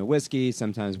it's whiskey.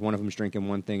 Sometimes one of them's drinking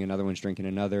one thing, another one's drinking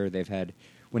another.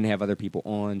 When they have other people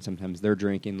on, sometimes they're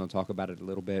drinking. They'll talk about it a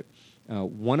little bit.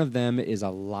 One of them is a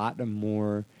lot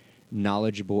more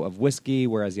knowledgeable of whiskey,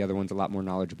 whereas the other one's a lot more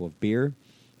knowledgeable of beer.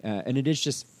 And it is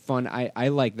just fun. I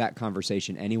like that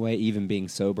conversation anyway. Even being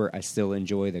sober, I still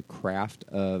enjoy the craft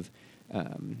of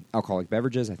alcoholic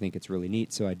beverages. I think it's really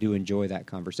neat, so I do enjoy that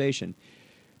conversation.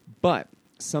 But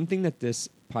something that this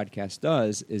podcast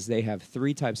does is they have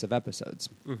 3 types of episodes.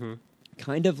 Mm-hmm.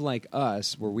 Kind of like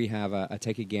us, where we have a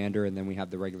take a gander and then we have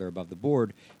the regular above the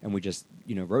board, and we just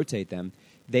rotate them.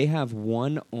 They have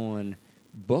one on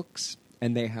books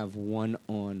and they have one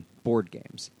on board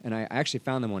games. And I actually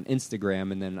found them on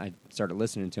Instagram, and then I started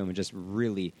listening to them and just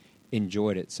really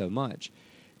enjoyed it so much.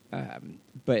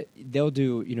 But they'll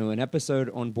do, an episode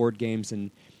on board games,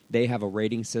 and they have a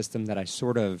rating system that I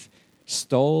sort of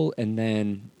stole and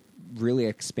then really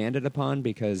expanded upon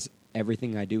because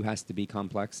everything I do has to be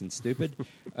complex and stupid.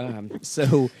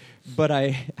 But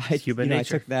I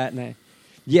took that and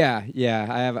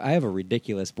I have a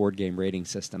ridiculous board game rating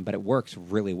system, but it works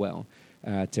really well.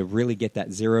 To really get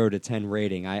that 0 to 10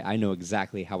 rating, I know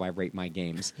exactly how I rate my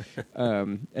games.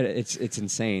 It's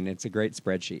insane. It's a great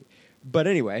spreadsheet. But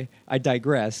anyway, I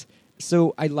digress.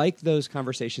 So I like those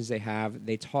conversations they have.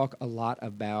 They talk a lot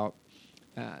about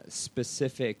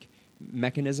specific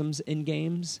mechanisms in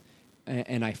games,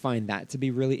 and I find that to be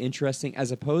really interesting,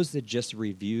 as opposed to just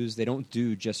reviews. They don't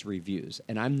do just reviews,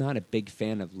 and I'm not a big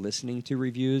fan of listening to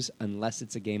reviews unless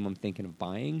it's a game I'm thinking of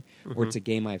buying, mm-hmm. or it's a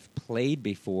game I've played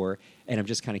before, and I'm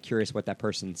just kind of curious what that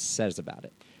person says about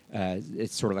it.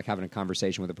 It's sort of like having a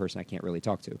conversation with a person I can't really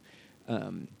talk to.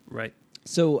 Right.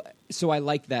 So I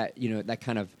like that, that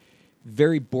kind of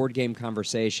very board game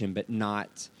conversation, but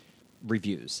not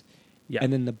reviews. Yeah.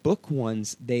 And then the book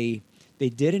ones, they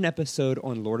did an episode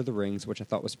on Lord of the Rings, which I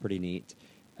thought was pretty neat.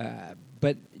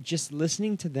 But just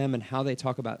listening to them and how they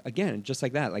talk about, again, just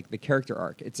like that, like the character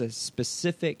arc. It's a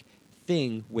specific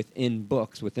thing within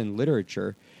books, within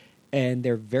literature, and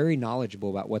they're very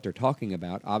knowledgeable about what they're talking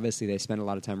about. Obviously, they spend a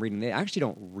lot of time reading. They actually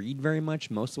don't read very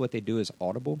much. Most of what they do is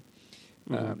audible.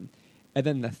 Mm-hmm. And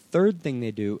then the third thing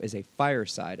they do is a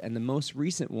fireside, and the most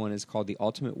recent one is called The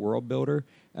Ultimate World Builder,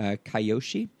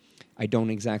 Kyoshi. I don't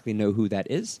exactly know who that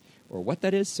is or what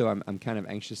that is, so I'm kind of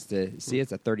anxious to see it.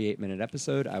 It's a 38-minute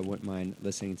episode. I wouldn't mind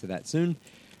listening to that soon.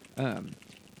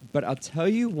 But I'll tell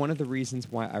you one of the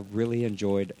reasons why I really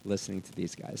enjoyed listening to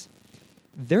these guys.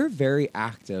 They're very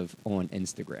active on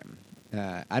Instagram.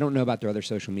 I don't know about their other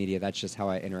social media. That's just how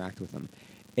I interact with them.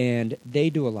 And they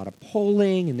do a lot of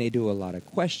polling, and they do a lot of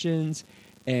questions.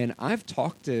 And I've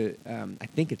talked to, I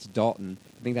think it's Dalton.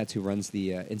 I think that's who runs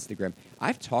the Instagram.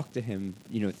 I've talked to him,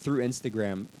 through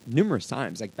Instagram numerous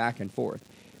times, like back and forth.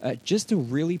 Just a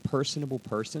really personable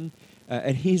person.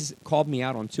 And he's called me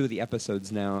out on 2 of the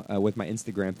episodes now with my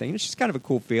Instagram thing. It's just kind of a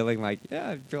cool feeling, like, yeah,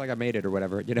 I feel like I made it or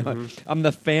whatever. Mm-hmm. I'm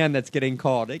the fan that's getting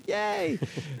called. Like, yay!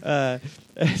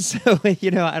 So,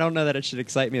 I don't know that it should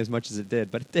excite me as much as it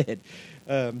did, but it did.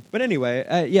 But anyway,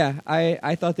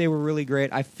 I thought they were really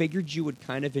great. I figured you would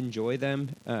kind of enjoy them.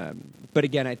 But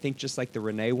again, I think just like the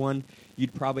Renee one,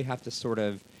 you'd probably have to sort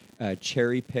of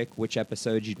cherry pick which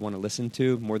episodes you'd want to listen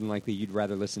to. More than likely, you'd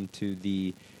rather listen to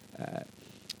the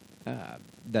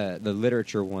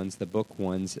literature ones, the book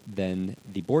ones, than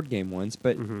the board game ones.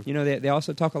 But, mm-hmm. They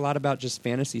also talk a lot about just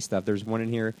fantasy stuff. There's one in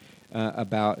here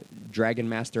about Dragon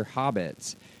Master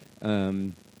hobbits.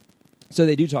 So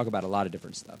they do talk about a lot of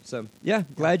different stuff. So, yeah,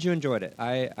 glad you enjoyed it.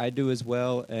 I do as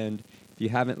well. And if you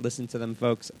haven't listened to them,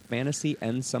 folks, Fantasy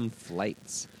and Some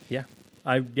Flights. Yeah.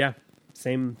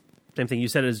 Same thing. You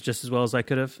said it just as well as I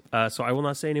could have. So I will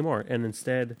not say any more. And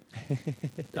instead,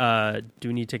 do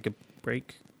we need to take a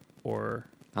break? Or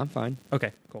I'm fine.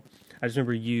 Okay, cool. I just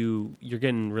remember you're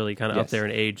getting really kind of up there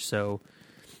in age, so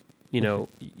you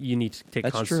need to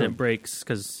take constant breaks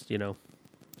because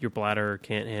your bladder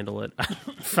can't handle it.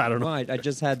 I don't know. Well, I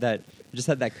just had that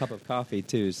cup of coffee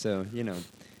too, so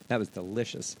that was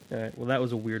delicious. All right. Well, that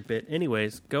was a weird bit.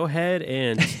 Anyways, go ahead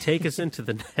and take us into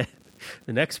the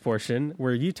next portion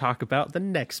where you talk about the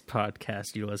next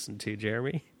podcast you listen to,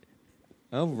 Jeremy.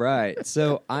 All right.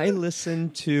 So I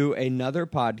listened to another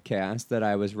podcast that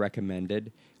I was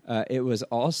recommended. It was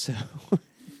also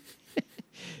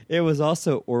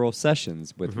Oral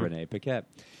Sessions with Renee Paquette.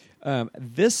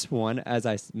 This one, as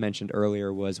I mentioned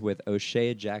earlier, was with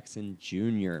O'Shea Jackson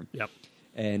Jr. Yep.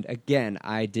 And again,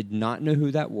 I did not know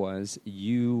who that was.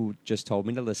 You just told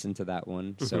me to listen to that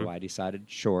one, so I decided,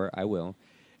 sure, I will.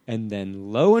 And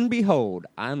then, lo and behold,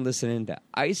 I'm listening to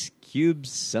Ice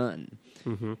Cube's son.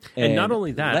 And not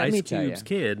only that, let me Ice tell Cube's ya.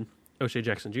 kid, O'Shea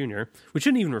Jackson Jr., we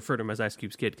shouldn't even refer to him as Ice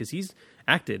Cube's kid because he's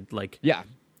acted like Yeah.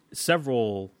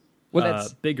 several Well,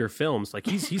 that's- bigger films. Like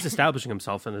he's establishing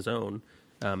himself on his own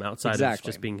outside of Exactly.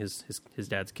 just being his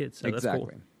dad's kid. So that's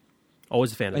Exactly. cool.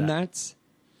 Always a fan of And that. that's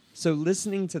so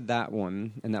listening to that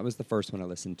one, and that was the first one I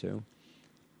listened to.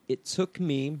 It took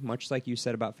me, much like you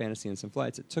said about Fantasy and Some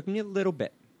Flights, it took me a little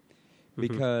bit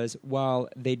because while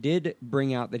they did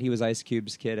bring out that he was Ice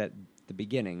Cube's kid at the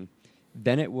beginning,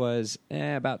 then it was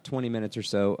about 20 minutes or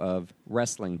so of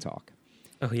wrestling talk.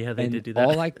 Oh yeah, they And did do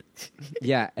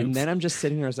that. And then I'm just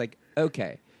sitting here. I was like,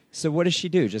 okay, so what does she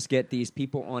do? Just get these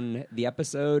people on the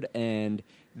episode and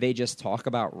they just talk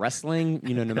about wrestling,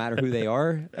 no matter who they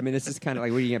are. I mean, this is kind of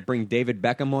like, what are you going to bring David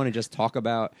Beckham on and just talk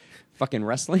about fucking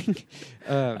wrestling?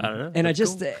 I don't know. And That's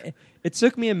cool. it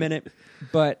took me a minute,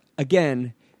 but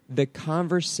again, the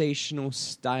conversational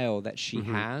style that she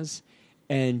has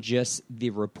and just the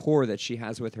rapport that she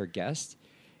has with her guest,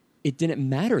 it didn't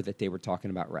matter that they were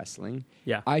talking about wrestling.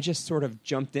 Yeah. I just sort of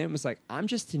jumped in and was like, I'm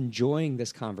just enjoying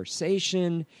this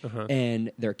conversation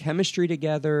and their chemistry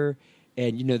together.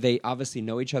 And, they obviously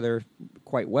know each other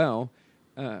quite well.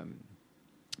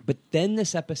 But then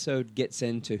this episode gets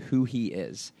into who he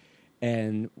is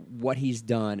and what he's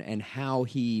done and how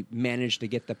he managed to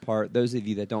get the part. Those of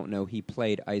you that don't know, he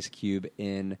played Ice Cube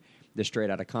in the Straight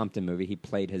Outta Compton movie. He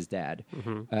played his dad.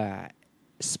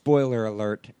 Spoiler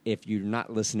alert, if you're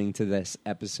not listening to this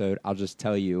episode, I'll just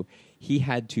tell you, he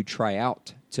had to try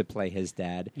out to play his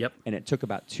dad. Yep. And it took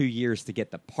about 2 years to get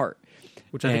the part.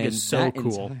 Which I think And is so that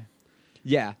cool.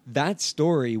 Yeah, that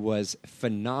story was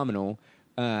phenomenal.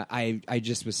 I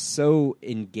just was so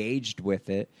engaged with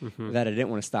it that I didn't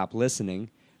want to stop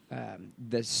listening.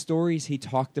 The stories he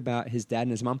talked about his dad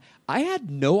and his mom, I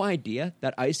had no idea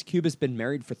that Ice Cube has been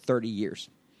married for 30 years.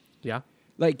 Yeah.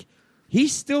 Like,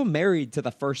 he's still married to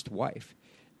the first wife.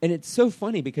 And it's so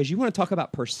funny because you want to talk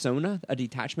about persona, a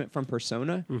detachment from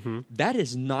persona. That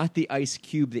is not the Ice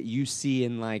Cube that you see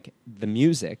in, like, the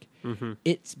music.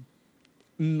 It's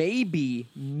maybe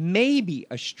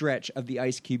a stretch of the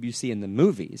Ice Cube you see in the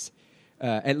movies,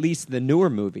 at least the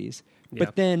newer movies. Yeah.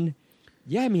 But then,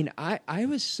 yeah, I mean, I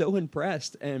was so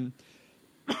impressed. And,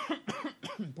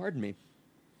 pardon me,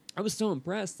 I was so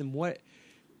impressed. And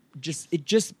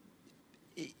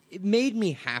it made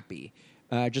me happy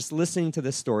just listening to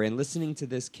this story and listening to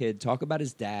this kid talk about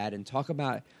his dad and talk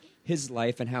about his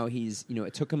life and how he's,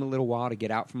 it took him a little while to get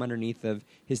out from underneath of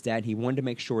his dad. He wanted to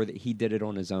make sure that he did it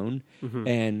on his own.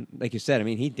 And like you said, I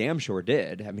mean, he damn sure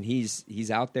did. I mean,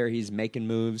 he's out there, he's making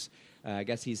moves. I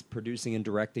guess he's producing and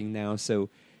directing now.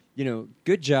 So,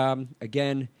 good job.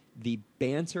 Again, the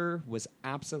banter was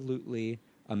absolutely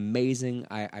amazing.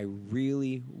 I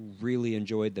really, really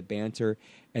enjoyed the banter.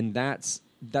 And that's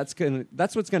what's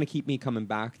gonna keep me coming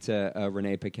back to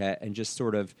Renee Paquette and just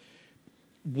sort of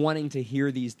wanting to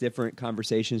hear these different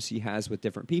conversations she has with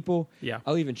different people. Yeah.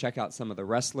 I'll even check out some of the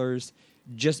wrestlers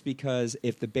just because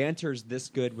if the banter's this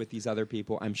good with these other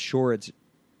people, I'm sure it's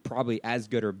probably as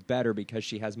good or better because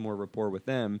she has more rapport with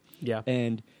them. Yeah.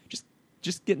 And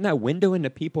just getting that window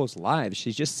into people's lives.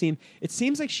 It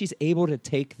seems like she's able to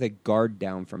take the guard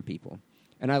down from people.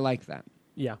 And I like that.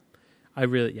 Yeah.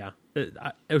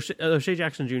 O'Shea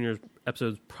Jackson Jr.'s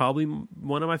episode is probably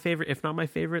one of my favorite, if not my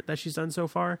favorite, that she's done so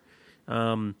far.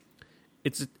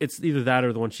 It's either that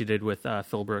or the one she did with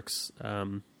Phil Brooks,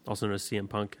 also known as CM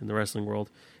Punk in the wrestling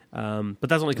world. But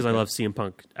that's only because I love CM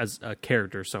Punk as a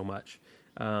character so much.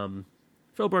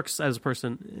 Phil Brooks as a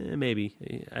person, maybe.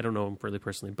 I don't know him really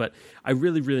personally, but I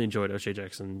really, really enjoyed O'Shea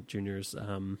Jackson Jr.'s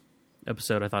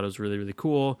episode. I thought it was really, really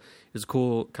cool. It was a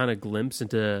cool kind of glimpse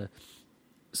into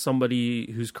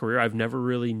somebody whose career I've never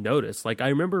really noticed. Like, I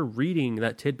remember reading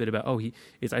that tidbit about,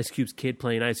 it's Ice Cube's kid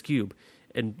playing Ice Cube.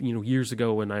 And, years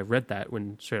ago when I read that,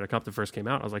 when Straight Outta Compton first came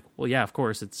out, I was like, well, yeah, of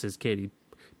course, it's his kid. He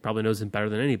probably knows him better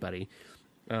than anybody.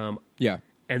 Yeah.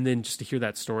 And then just to hear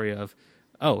that story of,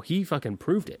 he fucking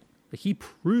proved it. Like, he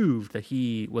proved that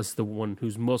he was the one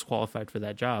who's most qualified for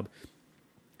that job.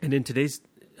 And in today's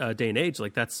day and age,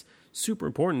 like, that's super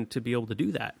important to be able to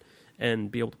do that and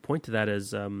be able to point to that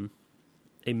as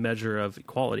a measure of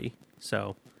equality.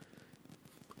 So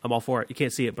I'm all for it. You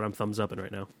can't see it, but I'm thumbs upping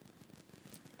right now.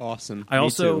 Awesome. I Me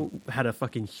also too. had a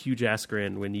fucking huge ass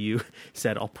grin when you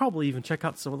said, "I'll probably even check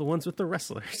out some of the ones with the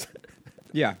wrestlers,"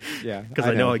 Yeah. because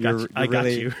I know I got you. I got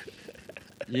you.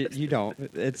 You don't.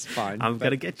 It's fine. I'm but-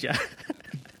 gonna get you.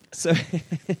 So,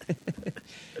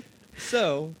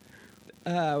 so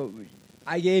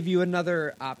I gave you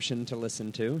another option to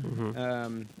listen to,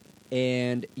 Mm-hmm.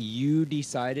 and you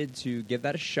decided to give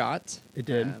that a shot. It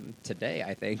did. Today,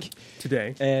 I think.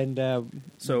 Today, And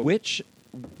So- which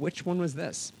one was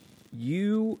this?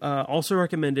 you also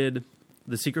recommended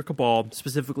the Secret Cabal,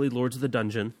 specifically Lords of the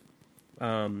Dungeon,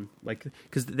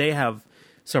 because they have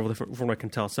several different, from what I can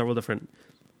tell, several different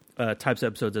types of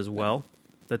episodes as well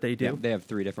that they do. Yeah, they have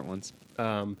 3 different ones.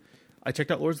 I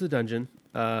checked out Lords of the Dungeon.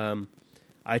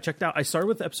 I started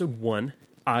with episode 1.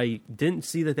 I didn't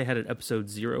see that they had an episode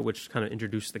 0, which kind of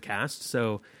introduced the cast.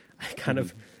 So I kind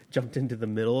of jumped into the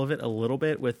middle of it a little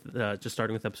bit with just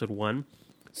starting with episode 1.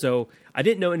 So I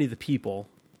didn't know any of the people.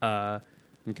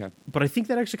 Okay. But I think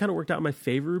that actually kind of worked out in my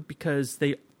favor because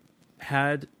they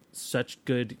had such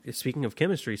good, speaking of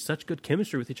chemistry, such good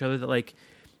chemistry with each other that, like,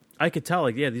 I could tell,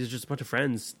 like, yeah, these are just a bunch of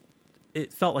friends.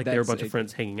 It felt like they were a bunch of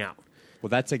friends hanging out. Well,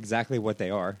 that's exactly what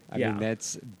they are. I Yeah. mean,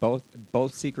 that's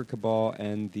both Secret Cabal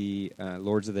and the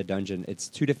Lords of the Dungeon. It's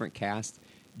 2 different casts.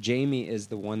 Jamie is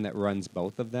the one that runs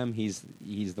both of them. He's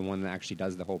the one that actually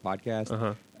does the whole podcast.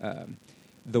 Uh-huh.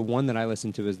 The one that I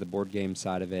listen to is the board game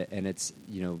side of it, and it's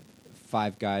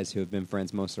 5 guys who have been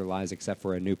friends most of their lives, except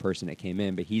for a new person that came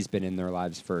in. But he's been in their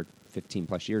lives for 15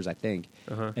 plus years, I think.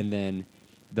 Uh-huh. And then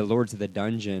the Lords of the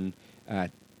Dungeon,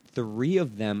 3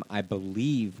 of them, I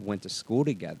believe, went to school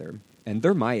together, and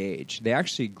they're my age. They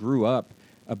actually grew up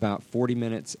about 40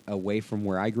 minutes away from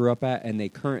where I grew up at, and they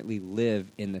currently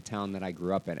live in the town that I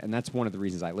grew up in. And that's one of the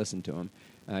reasons I listen to them,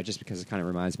 just because it kind of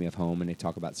reminds me of home, and they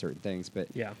talk about certain things. But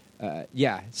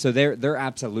Yeah. so they're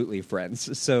absolutely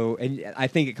friends. So, and I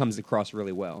think it comes across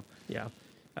really well. Yeah.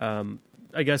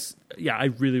 I guess, yeah, I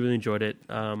really, really enjoyed it.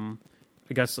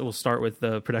 I guess we'll start with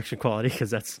the production quality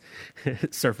because that's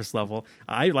surface level.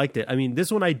 I liked it. I mean,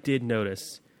 this one I did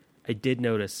notice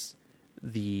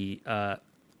the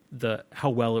how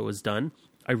well it was done.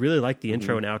 I really liked the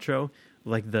intro and outro,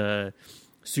 like the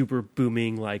super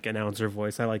booming like announcer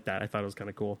voice. I like that. I thought it was kind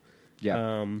of cool.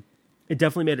 Yeah. It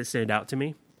definitely made it stand out to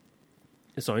me.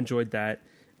 So I enjoyed that.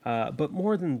 But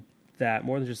more than that,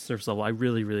 more than just surface level, I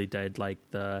really, really did like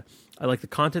the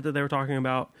content that they were talking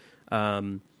about.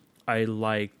 I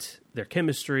liked their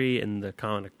chemistry and the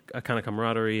kind of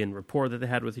camaraderie and rapport that they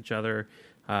had with each other.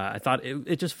 I thought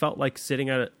it just felt like sitting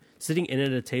in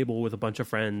at a table with a bunch of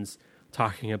friends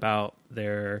talking about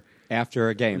their After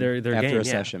a game, their after game, a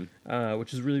session.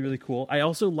 which is really, really cool. I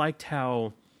also liked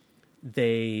how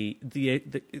you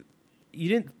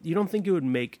don't think it would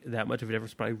make that much of a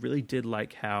difference, but I really did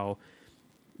like how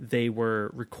they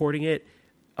were recording it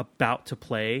about to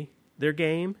play their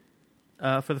game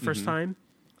for the first time.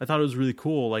 I thought it was really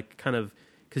cool, like kind of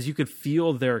because you could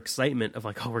feel their excitement of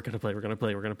like, oh, we're gonna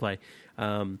play.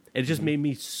 It just made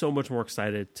me so much more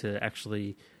excited to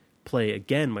actually play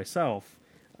again myself.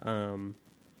 And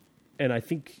I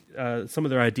think some of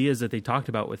their ideas that they talked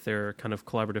about with their kind of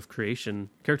collaborative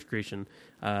character creation,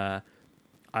 I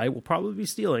will probably be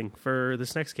stealing for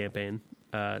this next campaign.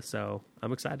 So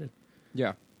I'm excited.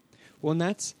 Yeah. Well,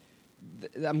 and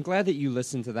I'm glad that you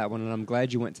listened to that one, and I'm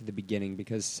glad you went to the beginning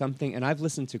because and I've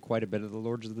listened to quite a bit of the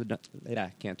Lords of the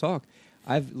I can't talk.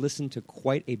 I've listened to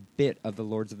quite a bit of the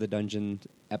Lords of the Dungeon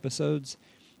episodes,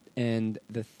 and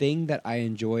the thing that I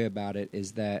enjoy about it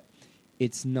is that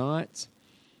it's not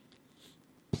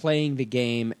playing the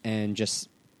game and just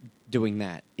doing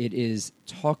that. It is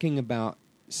talking about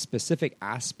specific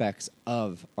aspects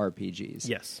of RPGs.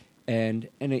 Yes. And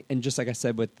just like I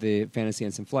said with the Fantasy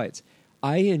Ensign Flights,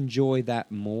 I enjoy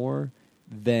that more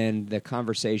than the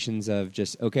conversations of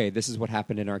just, okay, this is what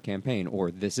happened in our campaign, or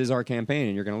this is our campaign,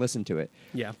 and you're going to listen to it.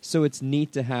 Yeah. So it's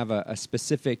neat to have a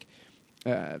specific,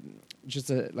 a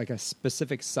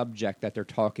specific subject that they're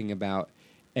talking about,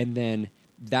 and then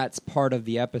that's part of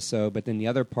the episode, but then the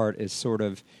other part is sort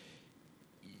of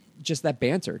just that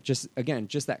banter, just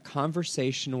that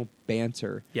conversational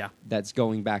banter that's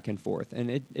going back and forth. And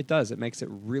it makes it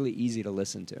really easy to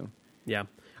listen to. Yeah.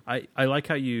 I like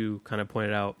how you kind of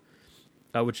pointed out,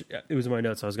 which it was in my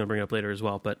notes I was going to bring up later as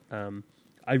well, but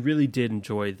I really did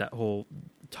enjoy that whole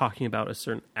talking about a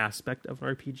certain aspect of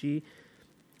an RPG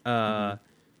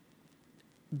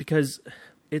because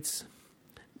it's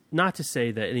not to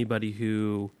say that anybody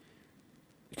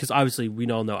because obviously we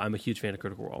all know I'm a huge fan of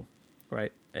Critical Role,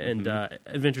 right? And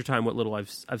Adventure Time, what little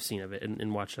I've seen of it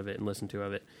and watched of it and listened to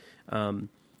of it,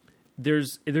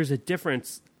 there's a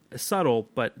difference, subtle,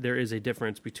 but there is a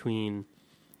difference between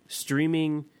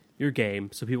streaming your game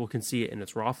so people can see it in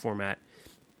its raw format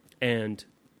and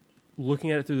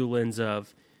looking at it through the lens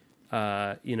of,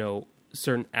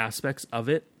 certain aspects of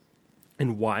it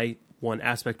and why one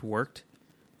aspect worked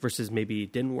versus maybe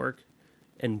it didn't work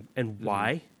and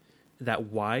why. That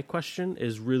why question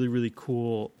is really, really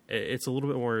cool. It's a little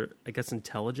bit more, I guess,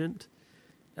 intelligent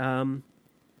of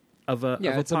a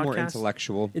it's podcast. a more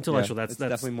intellectual. Intellectual. Yeah, That's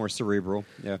definitely more cerebral.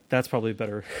 Yeah, that's probably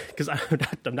better because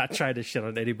I'm not trying to shit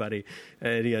on anybody,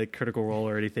 any Critical Role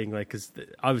or anything because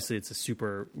obviously it's a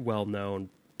super well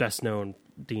known, best known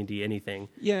D&D anything.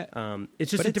 Yeah, it's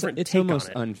just a different it's take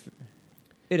almost on it.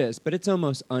 It is, but it's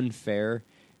almost unfair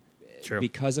True.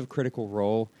 because of Critical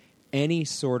Role. Any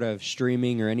sort of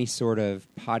streaming or any sort of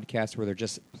podcast where they're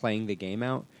just playing the game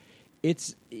out,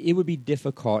 it would be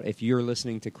difficult if you're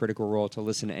listening to Critical Role to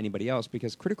listen to anybody else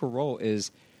because Critical Role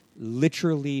is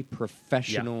literally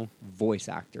professional voice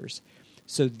actors.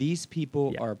 So these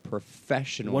people are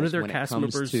professionals. One of their when cast it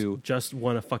comes members to, just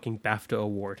won a fucking BAFTA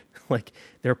award. Like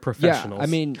they're professionals. Yeah, I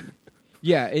mean,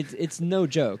 it's no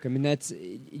joke. I mean, that's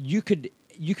you could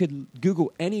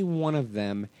Google any one of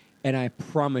them. And I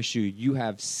promise you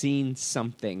have seen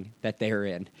something that they're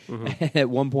in at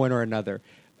one point or another.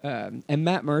 And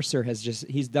Matt Mercer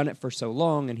he's done it for so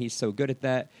long and he's so good at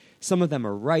that. Some of them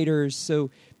are writers.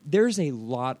 So there's a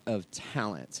lot of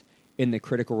talent in the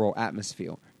Critical Role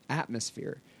atmosphere.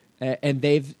 And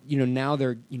they've, now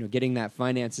they're, getting that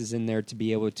finances in there to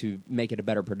be able to make it a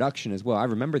better production as well. I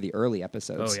remember the early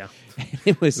episodes. Oh, yeah.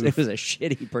 it was a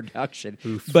shitty production.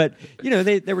 Oof. But,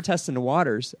 they were testing the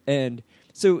waters. And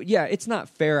so, yeah, it's not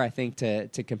fair, I think,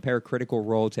 to compare Critical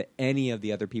Role to any of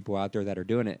the other people out there that are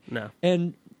doing it. No.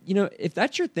 And, if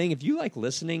that's your thing, if you like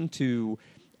listening to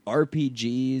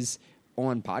RPGs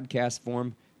on podcast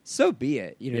form, so be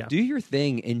it. Do your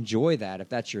thing, enjoy that if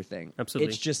that's your thing.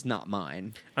 Absolutely. It's just not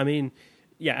mine. I mean,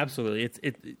 yeah, absolutely.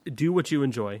 It do what you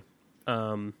enjoy.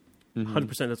 100%.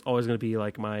 That's always going to be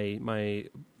like my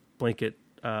blanket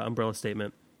umbrella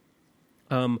statement.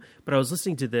 But I was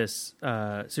listening to this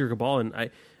Secret Cabal, and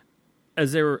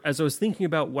as I was thinking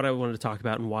about what I wanted to talk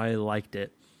about and why I liked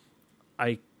it,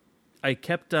 I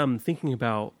kept thinking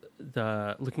about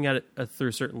looking at it through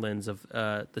a certain lens of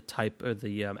the type or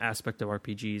the aspect of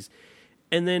RPGs,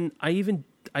 and then I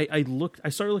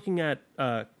started looking at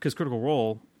because Critical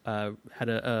Role had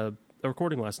a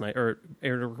recording last night or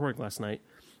aired a recording last night,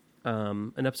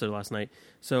 an episode last night.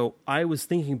 So I was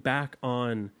thinking back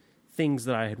on things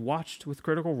that I had watched with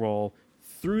Critical Role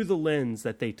through the lens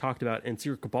that they talked about in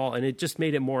Secret Cabal, and it just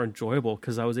made it more enjoyable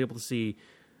because I was able to see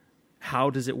how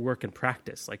does it work in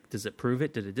practice. Like, does it prove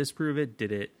it? Did it disprove it?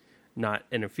 Did it not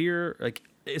interfere? Like,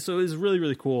 so it was really,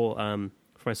 really cool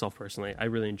for myself personally. I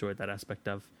really enjoyed that aspect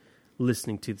of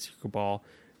listening to the Secret Cabal.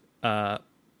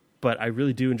 But I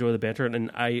really do enjoy the banter,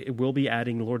 and I will be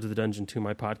adding Lords of the Dungeon to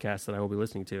my podcast that I will be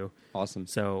listening to. Awesome.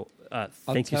 So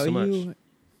thank you so much.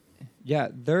 Yeah,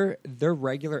 their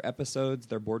regular episodes,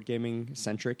 their board gaming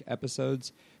centric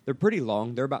episodes, they're pretty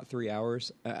long. They're about 3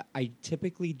 hours. I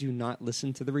typically do not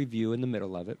listen to the review in the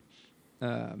middle of it.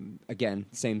 Again,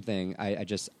 same thing. I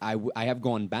have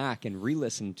gone back and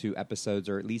re-listened to episodes,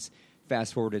 or at least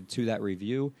fast forwarded to that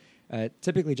review.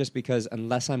 Typically, just because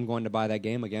unless I'm going to buy that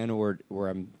game again, or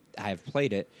I have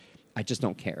played it, I just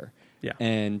don't care. Yeah.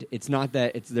 And it's not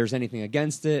that there's anything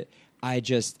against it. I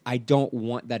don't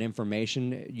want that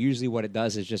information. Usually what it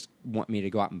does is just want me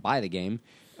to go out and buy the game.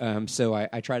 So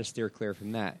I try to steer clear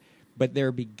from that. But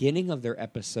their beginning of their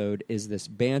episode is this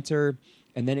banter,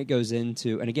 and then it goes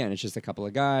into, and again, it's just a couple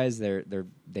of guys. They've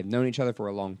known each other for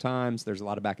a long time, so there's a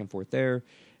lot of back and forth there.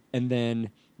 And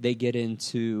then they get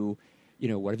into,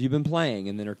 what have you been playing?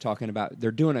 And then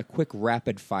they're doing a quick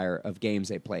rapid fire of games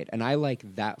they played. And I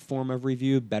like that form of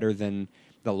review better than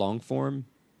the long form.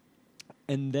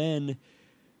 And then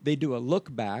they do a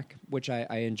look back, which I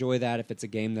enjoy that if it's a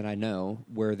game that I know,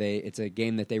 where it's a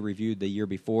game that they reviewed the year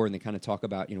before, and they kind of talk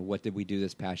about, what did we do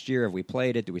this past year? Have we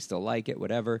played it? Do we still like it?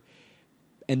 Whatever.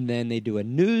 And then they do a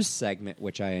news segment,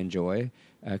 which I enjoy,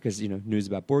 because, news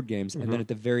about board games. Mm-hmm. And then at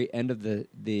the very end of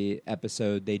the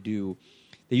episode, they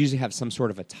usually have some sort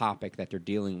of a topic that they're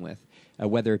dealing with,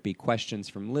 whether it be questions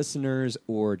from listeners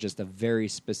or just a very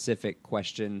specific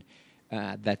question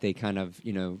that they kind of,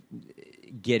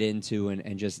 get into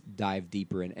and just dive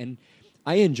deeper in. And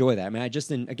I enjoy that. I mean,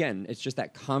 again, it's just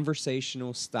that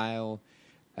conversational style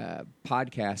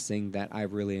podcasting that I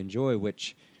really enjoy,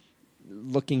 which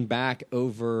looking back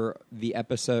over the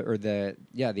episode or the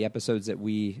episodes that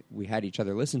we had each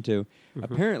other listen to,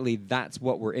 apparently that's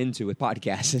what we're into with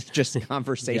podcasts. It's just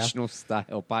conversational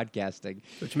style podcasting.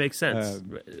 Which makes sense.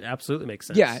 Absolutely makes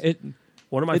sense. Yeah,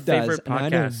 One of my It does, favorite and I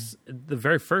know- podcasts, the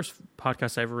very first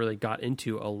podcast I ever really got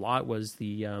into a lot was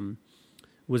the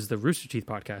Rooster Teeth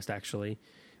podcast, actually,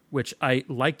 which I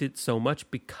liked it so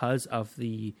much because of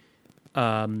the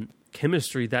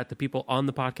chemistry that the people on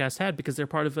the podcast had, because they're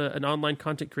part of an online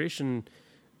content creation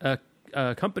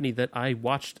company that I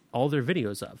watched all their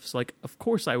videos of. So, like, of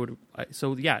course I would.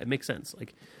 So, yeah, it makes sense.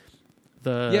 Like,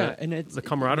 and it's the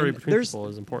camaraderie and between there's- people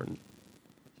is important.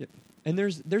 And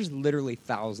there's literally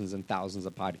thousands and thousands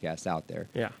of podcasts out there.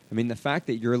 Yeah. I mean, the fact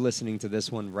that you're listening to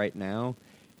this one right now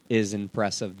is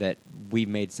impressive, that we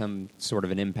made some sort of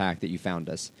an impact that you found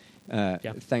us.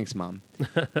 Thanks, Mom.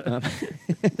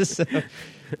 So,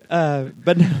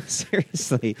 but no,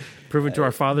 seriously. Proving to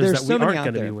our fathers there's that so we many aren't out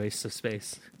going to be there. wastes of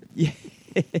space. Yeah.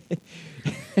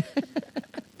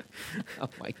 Oh,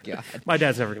 my God. My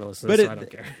dad's never going to listen to But this, so I don't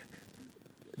care.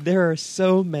 There are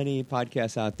so many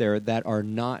podcasts out there that are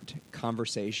not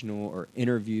conversational or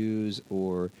interviews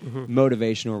or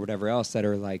motivational or whatever else, that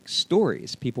are like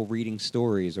stories, people reading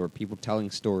stories or people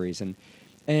telling stories.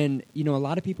 And you know, a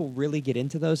lot of people really get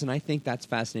into those, and I think that's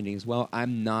fascinating as well. I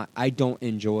don't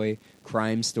enjoy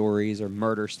crime stories or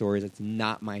murder stories. It's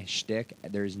not my shtick.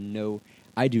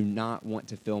 I do not want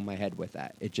to fill my head with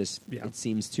that. It just it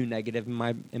seems too negative in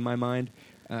my mind.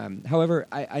 However,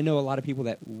 I know a lot of people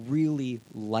that really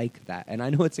like that, and I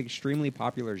know it's an extremely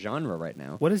popular genre right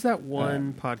now. What is that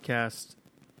one podcast?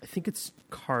 I think it's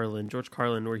George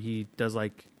Carlin, where he does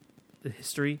like the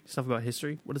history stuff about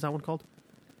history. What is that one called?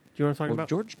 Do you know what I'm talking Well, about?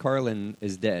 George Carlin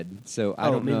is dead, so I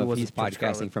Oh, don't maybe it know if wasn't he's George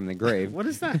Carlin. podcasting from the grave. What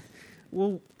is that?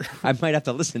 Well, I might have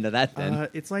to listen to that then.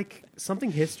 it's like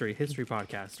something history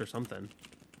podcast or something.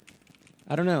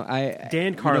 I don't know.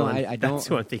 Dan Carlin. I don't. That's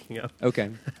who I'm thinking of.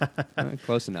 Okay,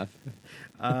 close enough.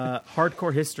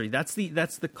 Hardcore history. That's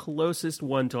the closest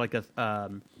one to like a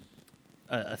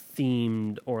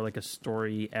themed or like a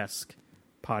story-esque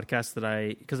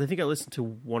podcast because I think I listened to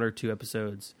one or two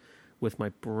episodes with my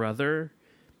brother.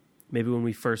 Maybe when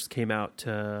we first came out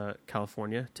to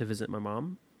California to visit my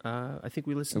mom. I think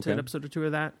we listened to an episode or two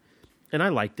of that, and I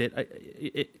liked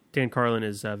it. Dan Carlin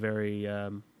is very.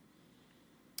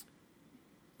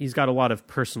 He's got a lot of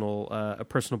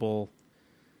personable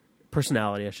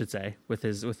personality, I should say, with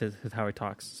how he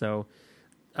talks. So,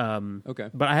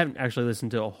 but I haven't actually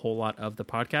listened to a whole lot of the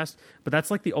podcast. But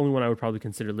that's like the only one I would probably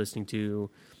consider listening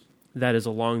to. That is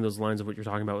along those lines of what you're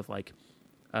talking about with like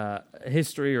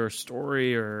history or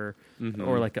story or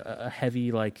like a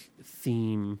heavy like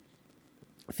themed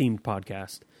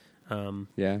podcast.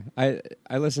 Yeah,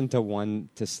 I listen to one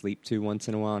to sleep to once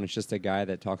in a while, and it's just a guy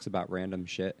that talks about random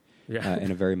shit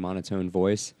in a very monotone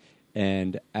voice,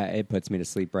 and it puts me to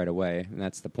sleep right away, and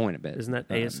that's the point of it. Isn't that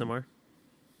ASMR?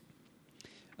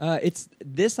 It's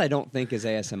this. I don't think is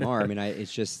ASMR. I mean,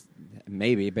 it's just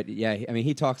maybe, but yeah. I mean,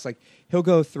 he talks like he'll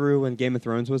go through when Game of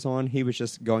Thrones was on. He was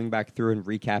just going back through and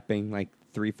recapping like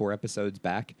 3-4 episodes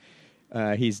back.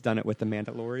 He's done it with The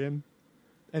Mandalorian,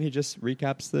 and he just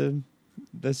recaps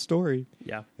the story.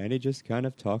 Yeah. And he just kind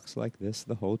of talks like this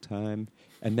the whole time.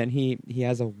 And then he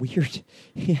has a weird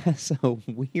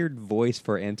voice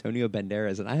for Antonio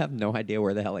Banderas, and I have no idea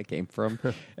where the hell it came from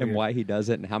and why he does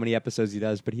it and how many episodes he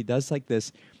does, but he does like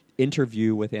this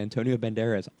interview with Antonio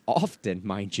Banderas often,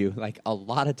 mind you, like a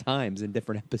lot of times in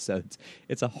different episodes.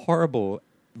 It's a horrible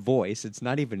voice. It's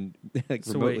not even like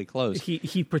remotely close.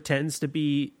 He pretends to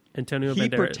be Antonio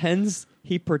Banderas.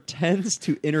 He pretends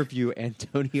to interview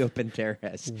Antonio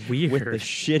Banderas Weird. with the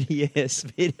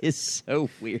shittiest. It is so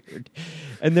weird.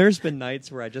 And there's been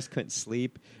nights where I just couldn't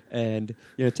sleep, and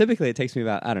typically it takes me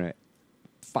about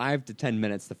 5 to 10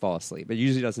 minutes to fall asleep. It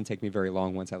usually doesn't take me very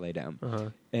long once I lay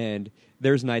down. And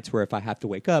there's nights where if I have to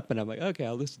wake up and I'm like, okay,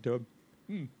 I'll listen to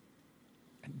him.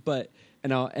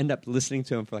 And I'll end up listening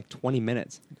to him for like 20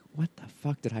 minutes. What the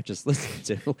fuck did I just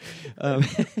listen to?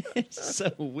 It's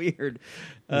so weird.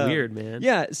 Weird, man.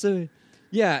 Yeah. So,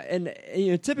 yeah. And,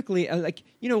 typically,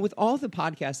 with all the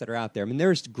podcasts that are out there, I mean,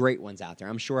 there's great ones out there.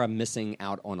 I'm sure I'm missing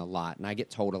out on a lot. And I get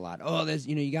told a lot, oh, there's,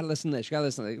 you got to listen to this. You got to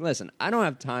listen to this. Listen, I don't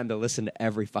have time to listen to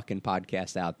every fucking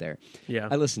podcast out there. Yeah.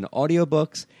 I listen to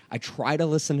audiobooks. I try to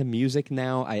listen to music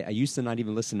now. I used to not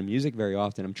even listen to music very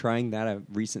often. I'm trying that. I've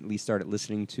recently started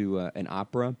listening to an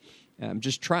opera. I'm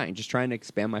just trying to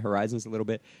expand my horizons a little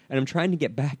bit, and I'm trying to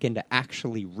get back into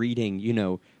actually reading,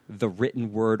 the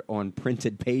written word on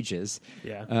printed pages.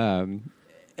 Yeah.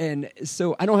 And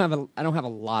so I don't have a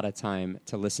lot of time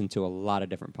to listen to a lot of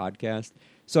different podcasts.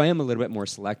 So I am a little bit more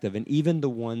selective, and even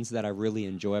the ones that I really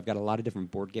enjoy, I've got a lot of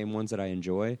different board game ones that I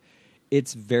enjoy.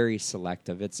 It's very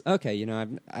selective. It's okay,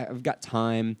 I've got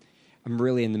time. I'm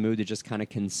really in the mood to just kind of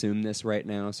consume this right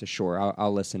now. So sure,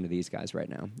 I'll listen to these guys right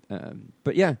now.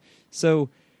 But yeah, so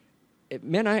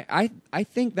man, I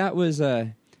think that was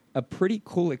a pretty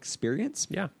cool experience.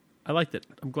 Yeah, I liked it.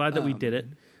 I'm glad that we did it.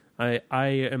 I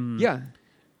am. Yeah.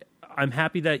 I'm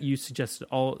happy that you suggested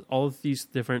all of these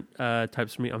different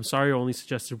types for me. I'm sorry I only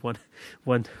suggested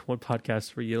one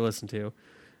podcast for you to listen to.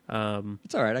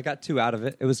 It's all right. I got 2 out of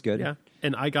it. It was good. Yeah,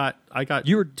 and I got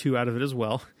You were 2 out of it as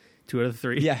well. 2 out of the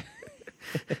 3. Yeah.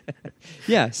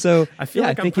 Yeah. So I feel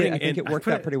like I think it worked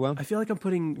out pretty well. I feel like I'm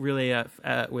putting Relay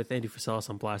with Andy Friselis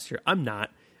on blast here. I'm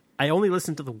not. I only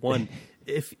listened to the one.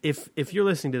 If you're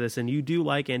listening to this and you do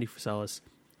like Andy Friselis,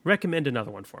 recommend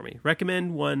another one for me.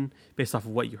 Recommend one based off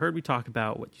of what you heard me talk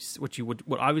about, what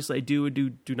obviously I do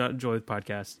not enjoy the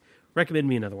podcast. Recommend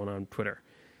me another one on Twitter,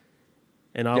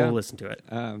 and I'll listen to it.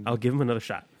 I'll give him another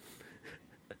shot.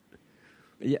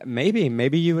 Yeah,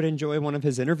 maybe you would enjoy one of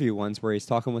his interview ones where he's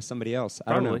talking with somebody else.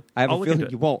 I don't know. I have I'll a look feeling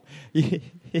into you won't.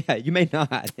 Yeah, you may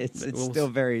not. It's We'll still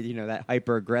very that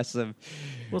hyper aggressive.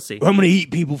 We'll see. I'm going to eat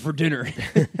people for dinner.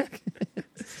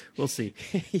 We'll see.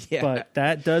 Yeah. But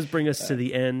that does bring us to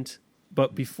the end.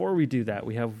 But before we do that,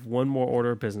 we have one more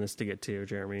order of business to get to,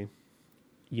 Jeremy.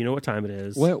 You know what time it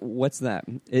is. What's that?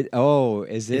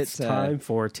 It's time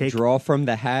for draw from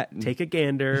the hat. Take a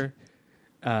gander.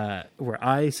 Where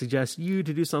I suggest you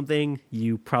to do something,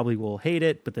 you probably will hate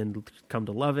it, but then come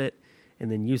to love it.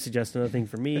 And then you suggest another thing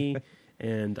for me,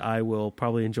 and I will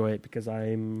probably enjoy it because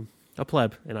I'm a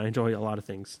pleb and I enjoy a lot of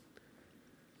things.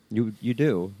 You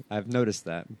do. I've noticed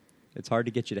that. It's hard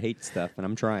to get you to hate stuff, and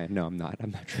I'm trying. No, I'm not.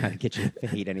 I'm not trying to get you to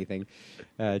hate anything.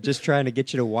 Just trying to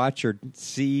get you to watch or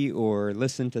see or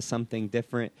listen to something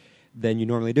different than you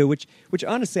normally do, which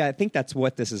honestly, I think that's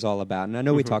what this is all about. And I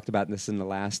know we talked about this in the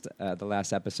last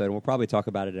episode, and we'll probably talk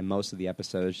about it in most of the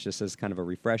episodes, just as kind of a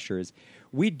refresher, is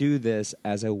we do this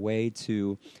as a way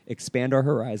to expand our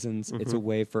horizons. It's a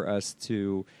way for us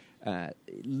to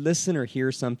listen or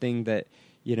hear something that,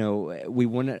 we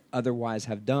wouldn't otherwise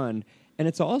have done. And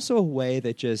it's also a way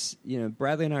that just,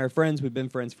 Bradley and I are friends. We've been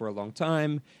friends for a long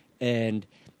time. And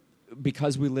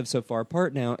because we live so far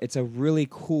apart now, it's a really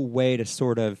cool way to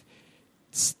sort of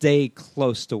stay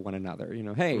close to one another.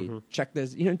 Hey, check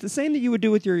this. It's the same that you would do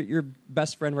with your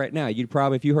best friend right now. You'd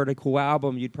probably, if you heard a cool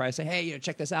album, you'd probably say, hey,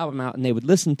 check this album out. And they would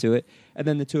listen to it. And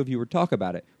then the two of you would talk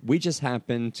about it. We just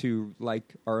happen to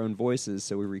like our own voices,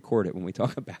 so we record it when we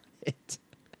talk about it.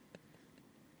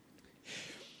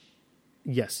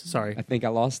 Yes, sorry. I think I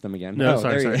lost them again. No,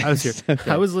 sorry. I was here.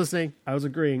 Okay. I was listening. I was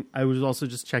agreeing. I was also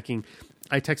just checking.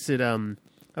 I texted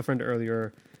a friend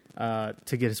earlier to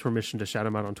get his permission to shout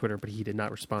him out on Twitter, but he did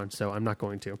not respond, so I'm not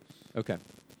going to. Okay.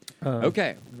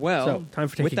 Okay. Well, so, time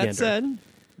for Take with a that Gander.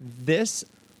 said,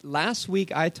 last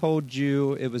week I told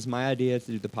you it was my idea to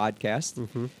do the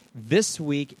podcast. This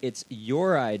week it's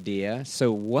your idea.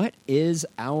 So what is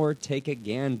our Take a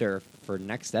Gander for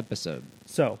next episode?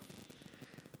 So,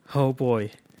 oh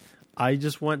boy, I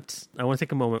want to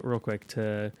take a moment real quick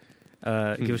to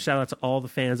give a shout out to all the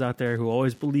fans out there who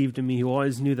always believed in me, who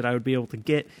always knew that I would be able to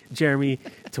get Jeremy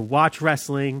to watch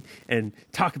wrestling and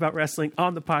talk about wrestling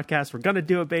on the podcast. We're gonna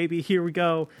do it, baby. Here we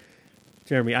go,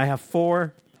 Jeremy. I have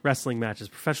 4 wrestling matches,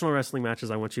 professional wrestling matches.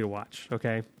 I want you to watch.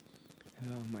 Okay.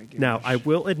 Oh my gosh. Now, I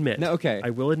will admit. No, okay. I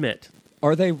will admit.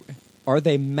 Are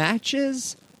they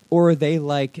matches or are they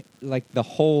like the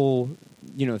whole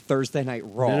Thursday Night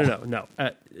Raw? No.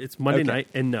 It's Monday night,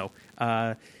 and no,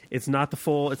 it's not a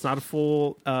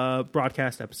full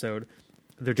broadcast episode.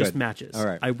 They're just Good. matches. All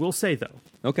right. I will say though,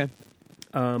 Okay.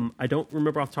 I don't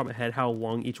remember off the top of my head how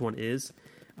long each one is.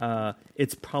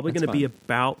 It's probably That's going to be fine.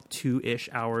 about 2-ish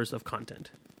hours of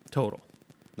content total.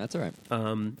 That's all right.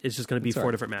 It's just going to be That's all 4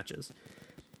 right. different matches.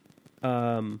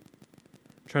 Trying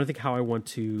to think how I want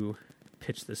to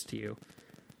pitch this to you.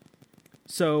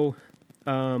 So,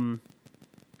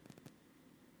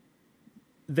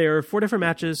 there are 4 different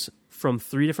matches from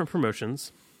 3 different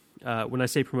promotions. When I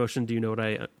say promotion, do you know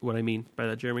what I mean by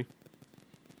that, Jeremy?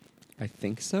 I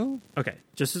think so. Okay,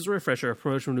 just as a refresher, a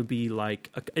promotion would be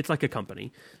it's like a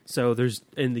company. So there's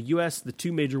in the U.S. the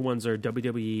 2 major ones are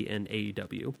WWE and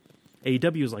AEW.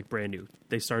 AEW is brand new.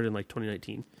 They started in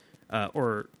 2019,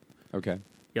 Okay.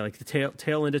 like the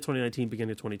tail end of 2019,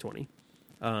 beginning of 2020.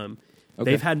 Okay.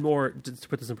 They've had more. To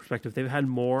put this in perspective, they've had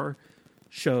more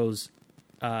shows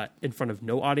in front of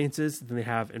no audiences than they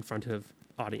have in front of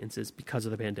audiences because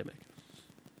of the pandemic.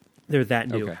 They're that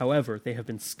new. Okay. However, they have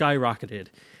been skyrocketed.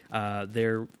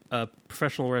 They're a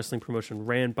professional wrestling promotion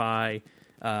ran by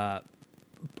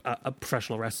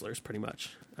professional wrestlers, pretty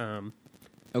much.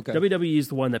 Okay. WWE is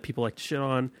the one that people like to shit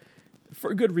on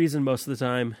for a good reason most of the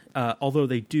time, although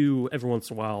they do every once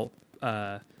in a while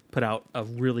put out a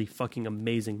really fucking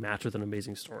amazing match with an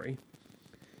amazing story.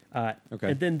 Okay.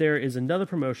 And then there is another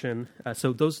promotion.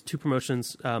 So those two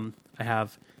promotions, I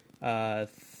have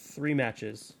 3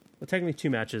 matches. Well, technically 2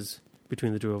 matches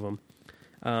between the two of them.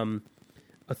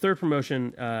 A third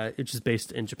promotion, which is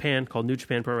based in Japan, called New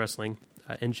Japan Pro Wrestling,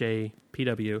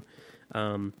 NJPW.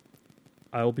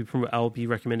 I will be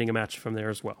recommending a match from there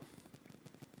as well.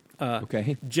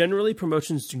 Okay. Generally,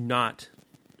 promotions do not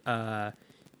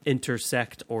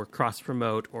intersect or cross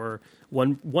promote, or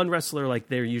one wrestler, like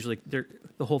they're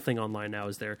the whole thing online now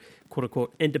is they're quote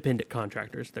unquote independent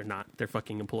contractors. They're not. They're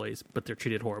fucking employees, but they're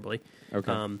treated horribly.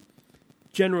 Okay.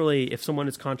 Generally, if someone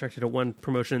is contracted at one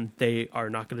promotion, they are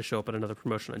not going to show up at another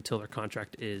promotion until their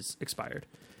contract is expired.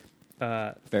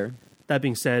 Fair. That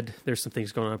being said, there's some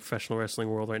things going on in the professional wrestling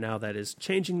world right now that is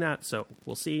changing that, so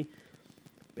we'll see.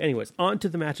 Anyways, on to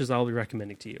the matches I'll be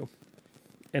recommending to you.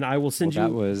 And I will send you...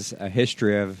 That was A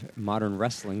History of Modern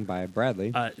Wrestling by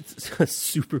Bradley. It's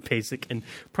super basic and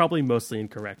probably mostly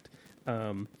incorrect.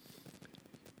 Oh,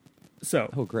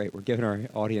 great. We're giving our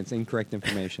audience incorrect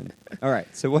information. All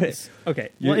right. So what is...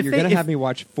 Okay. You're going to have me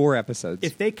watch 4 episodes.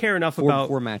 If they care enough about...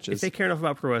 4 matches. If they care enough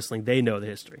about pro wrestling, they know the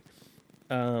history.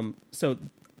 So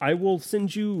I will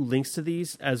send you links to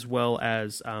these as well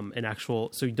as an actual...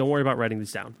 So don't worry about writing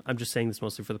these down. I'm just saying this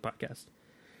mostly for the podcast.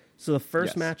 So the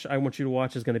first match I want you to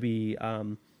watch is going to be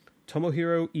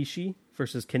Tomohiro Ishii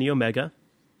versus Kenny Omega.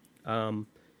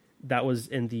 That was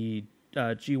in the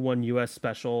G1 US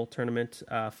Special Tournament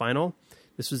final.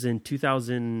 This was in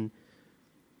 2018,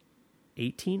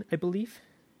 I believe.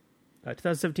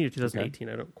 2017 or 2018,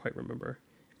 okay. I don't quite remember.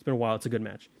 It's been a while. It's a good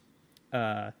match.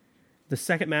 The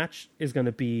second match is going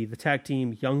to be the tag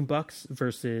team Young Bucks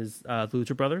versus the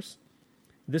Lucha Brothers.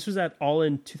 This was at All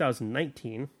In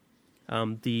 2019.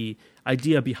 The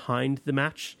idea behind the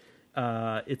match,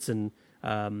 it's an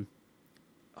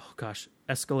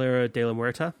Escalera de la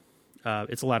Muerta.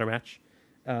 It's a ladder match.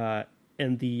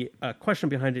 And the question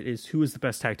behind it is, who is the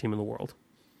best tag team in the world?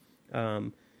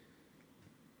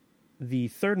 The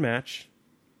third match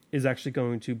is actually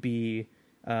going to be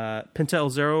Penta El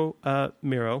Zero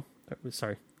Miedo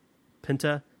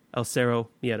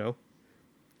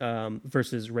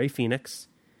versus Rey Fenix.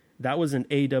 That was an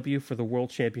AEW for the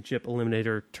World Championship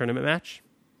Eliminator Tournament match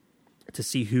to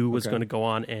see who was going to go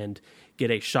on and get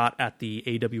a shot at the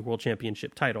AEW World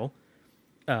Championship title,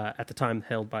 at the time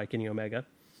held by Kenny Omega.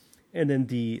 And then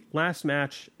the last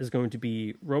match is going to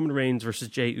be Roman Reigns versus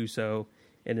Jey Uso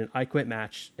in an I Quit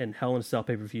match in Hell in a Cell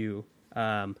pay-per-view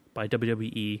by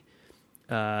WWE.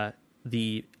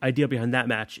 The idea behind that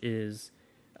match is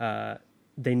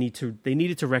they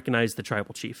needed to recognize the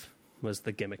tribal chief, was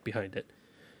the gimmick behind it.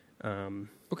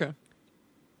 Okay.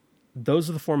 Those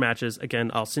are the 4 matches.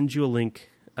 Again, I'll send you a link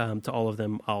to all of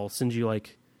them. I'll send you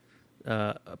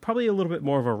probably a little bit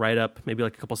more of a write-up, maybe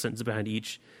like a couple sentences behind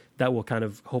each. That will kind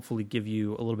of hopefully give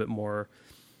you a little bit more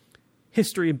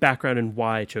history and background and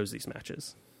why I chose these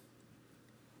matches.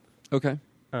 Okay.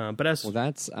 But as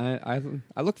that's I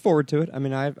look forward to it. I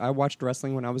mean, I watched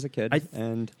wrestling when I was a kid,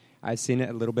 and I've seen it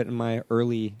a little bit in my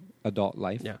early adult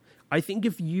life. Yeah, I think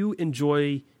if you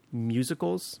enjoy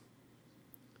musicals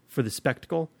for the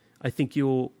spectacle, I think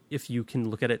if you can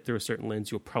look at it through a certain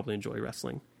lens, you'll probably enjoy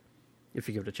wrestling if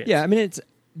you give it a chance. Yeah, I mean,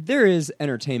 there is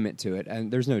entertainment to it,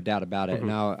 and there's no doubt about it. Mm-hmm.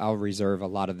 And I'll reserve a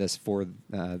lot of this for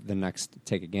the next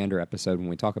Take a Gander episode when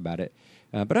we talk about it.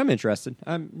 But I'm interested.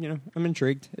 I'm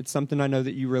intrigued. It's something I know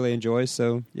that you really enjoy.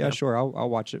 So yeah. Sure, I'll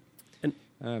watch it.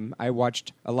 And I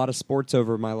watched a lot of sports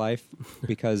over my life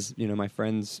because my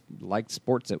friends liked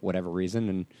sports at whatever reason,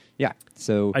 and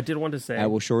so I did want to say I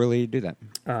will surely do that.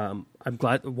 I'm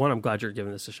glad. 1, I'm glad you're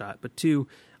giving this a shot. But 2,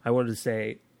 I wanted to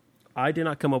say I did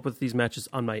not come up with these matches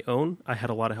on my own. I had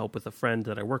a lot of help with a friend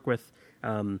that I work with.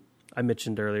 I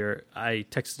mentioned earlier, I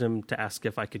texted him to ask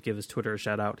if I could give his Twitter a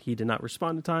shout out. He did not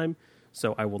respond in time,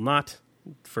 so I will not,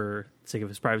 for the sake of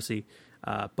his privacy.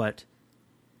 But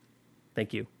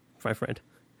thank you, my friend.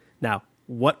 Now,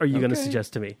 what are you going to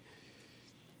suggest to me?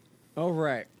 All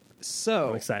right. So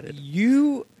I'm excited.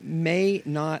 You may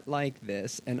not like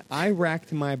this, and I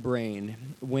racked my brain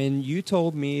when you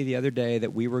told me the other day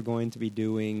that we were going to be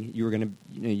doing. You were going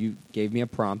to, you gave me a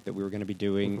prompt that we were going to be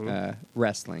doing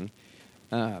wrestling.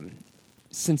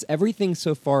 Since everything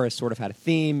so far has sort of had a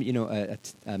theme,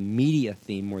 a media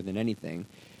theme more than anything,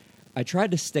 I tried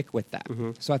to stick with that.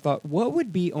 Mm-hmm. So I thought, what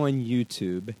would be on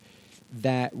YouTube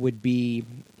that would be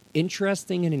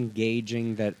interesting and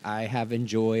engaging that I have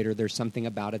enjoyed, or there's something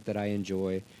about it that I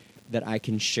enjoy that I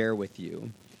can share with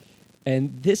you?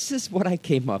 And this is what I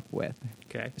came up with.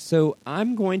 Okay. So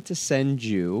I'm going to send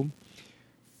you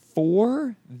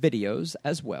 4 videos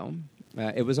as well.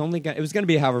 It was going to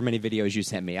be however many videos you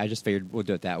sent me. I just figured we'll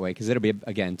do it that way because it'll be,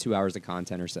 again, 2 hours of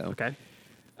content or so. Okay.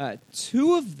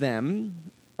 2 of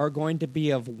them are going to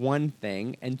be of one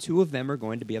thing, and 2 of them are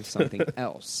going to be of something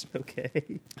else.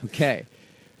 Okay. Okay.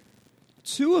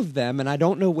 2 of them, and I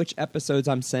don't know which episodes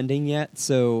I'm sending yet,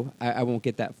 so I won't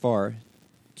get that far.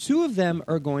 2 of them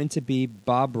are going to be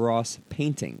Bob Ross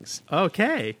paintings.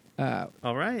 Okay.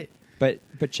 All right. But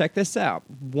check this out.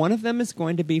 One of them is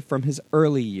going to be from his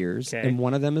early years, Okay. and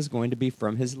one of them is going to be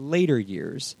from his later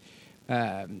years.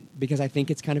 Because I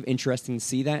think it's kind of interesting to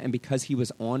see that, and because he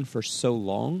was on for so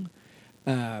long,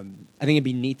 I think it'd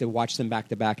be neat to watch them back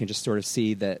to back and just sort of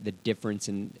see the difference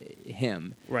in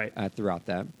him Right. Throughout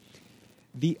that.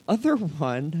 The other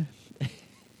one,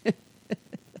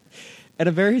 and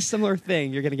a very similar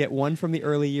thing, you're going to get one from the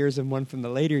early years and one from the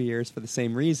later years for the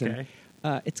same reason.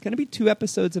 Okay. It's going to be 2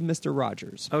 episodes of Mr.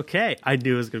 Rogers. Okay. I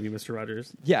knew it was going to be Mr.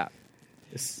 Rogers. Yeah.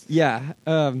 Yes. Yeah.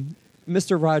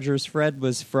 Mr. Rogers, Fred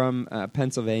was from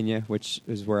Pennsylvania, which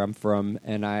is where I'm from,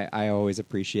 and I always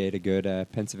appreciate a good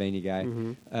Pennsylvania guy.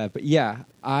 Mhm. But yeah,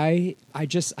 I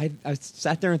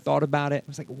sat there and thought about it. I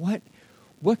was like,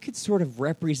 what could sort of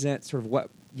represent sort of what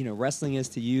wrestling is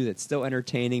to you that's still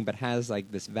entertaining but has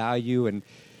like this value and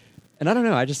I don't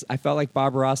know. I felt like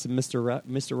Bob Ross and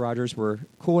Mr. Rogers were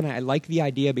cool, and I like the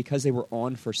idea because they were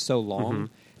on for so long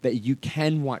that you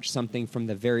can watch something from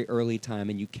the very early time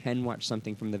and you can watch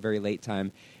something from the very late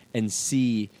time and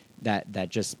see that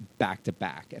just back to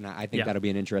back. And I think Yeah. that'll be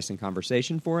an interesting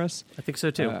conversation for us. I think so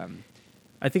too.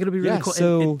 I think it'll be really yeah, cool.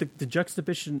 so- And the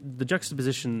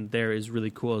juxtaposition there is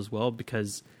really cool as well,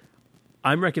 because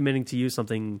I'm recommending to you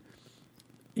something,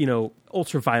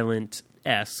 ultra violent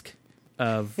esque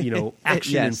of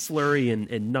action and Yes. flurry and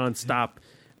nonstop,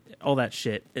 all that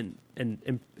shit and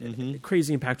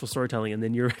crazy impactful storytelling, and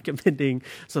then you're recommending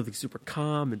something super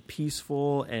calm and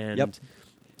peaceful and Yep.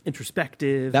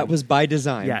 introspective. That and- was by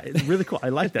design. yeah, it's really cool. I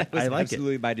like that. That was I like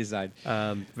absolutely by design.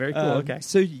 it. Very cool. Okay.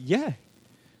 So yeah.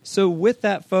 So with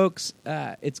that, folks,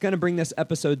 it's going to bring this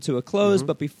episode to a close.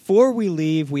 But before we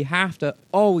leave, we have to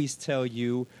always tell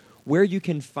you where you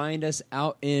can find us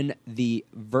out in the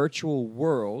virtual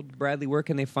world. Bradley, where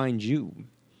can they find you?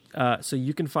 So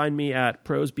you can find me at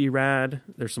prosbrad.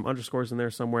 There's some underscores in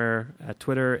there somewhere at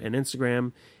Twitter and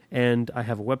Instagram. And I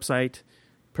have a website,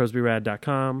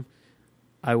 prosbrad.com.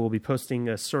 I will be posting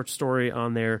a short story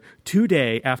on there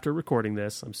today after recording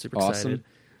this. I'm super excited. Awesome.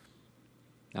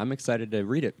 I'm excited to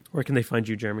read it. Where can they find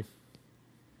you, Jeremy?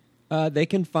 They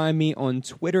can find me on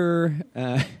Twitter.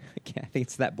 I think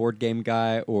it's that board game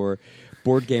guy or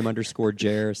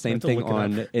boardgame_Jer. Same have to thing look it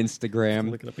on up.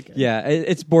 Instagram. Look it up again. Yeah,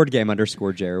 it's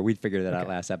boardgame_Jer. We figured that out Okay.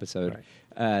 last episode.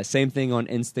 All right. Same thing on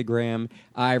Instagram.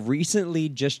 I recently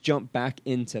just jumped back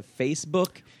into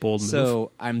Facebook. Bold move.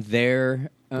 So I'm there.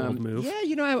 Bold move.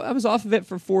 Yeah, I was off of it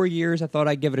for 4 years. I thought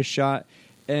I'd give it a shot.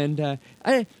 And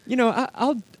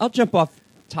I'll jump off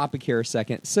topic here a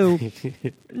second. So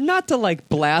not to like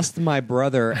blast my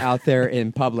brother out there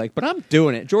in public, but I'm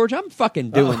doing it. George, I'm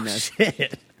fucking doing this.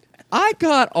 Shit. I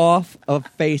got off of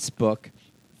Facebook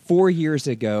 4 years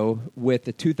ago with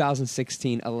the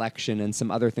 2016 election and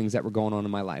some other things that were going on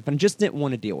in my life, and just didn't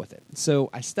want to deal with it. So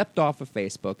I stepped off of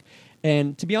Facebook,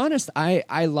 and to be honest,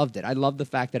 I loved it. I loved the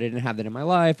fact that I didn't have that in my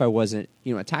life. I wasn't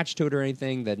attached to it or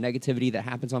anything. The negativity that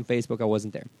happens on Facebook, I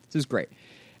wasn't there. This is great.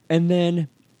 And then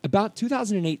about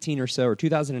 2018 or so, or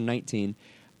 2019,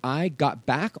 I got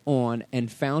back on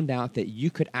and found out that you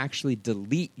could actually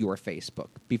delete your Facebook.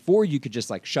 Before, you could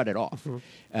just like shut it off.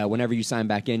 Whenever you sign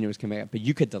back in, it was coming up, but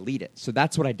you could delete it. So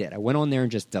that's what I did. I went on there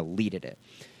and just deleted it.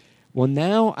 Well,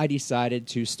 now I decided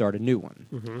to start a new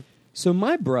one. So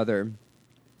my brother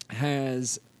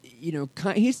has,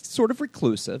 he's sort of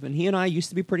reclusive, and he and I used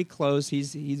to be pretty close.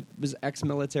 He was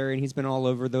ex-military, and he's been all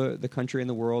over the country and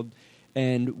the world.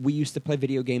 And we used to play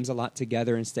video games a lot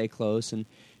together and stay close. And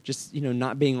just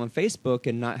not being on Facebook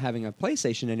and not having a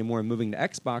PlayStation anymore and moving to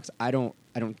Xbox, I don't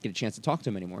get a chance to talk to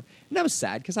him anymore. And that was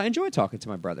sad because I enjoy talking to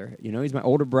my brother. He's my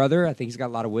older brother. I think he's got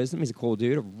a lot of wisdom. He's a cool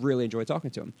dude. I really enjoy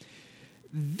talking to him.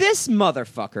 This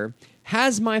motherfucker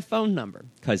has my phone number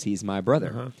because he's my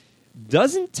brother.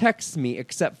 Doesn't text me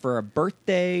except for a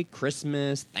birthday,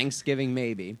 Christmas, Thanksgiving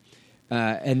maybe.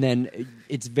 And then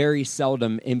it's very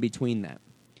seldom in between that.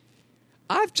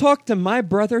 I've talked to my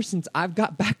brother since I've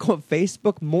got back on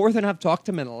Facebook more than I've talked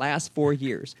to him in the last 4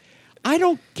 years. I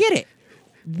don't get it.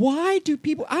 Why do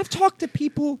people... I've talked to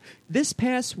people this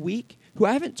past week who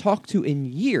I haven't talked to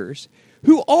in years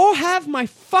who all have my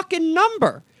fucking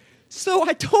number. So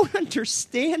I don't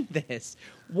understand this.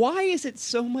 Why is it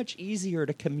so much easier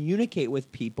to communicate with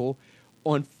people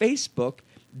on Facebook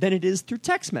than it is through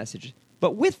text message?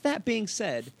 But with that being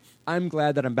said, I'm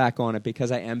glad that I'm back on it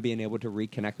because I am being able to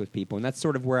reconnect with people, and that's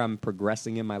sort of where I'm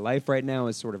progressing in my life right now,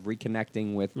 is sort of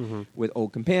reconnecting with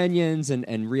old companions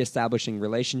and reestablishing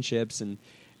relationships, and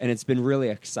it's been really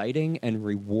exciting and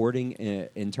rewarding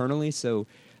internally. So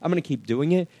I'm going to keep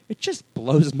doing it. It just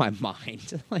blows my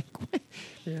mind. Like,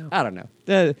 Yeah. I don't know.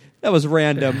 That was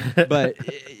random, but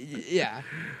yeah.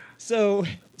 So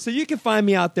you can find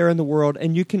me out there in the world,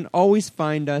 and you can always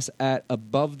find us at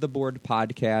Above the Board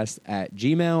Podcast at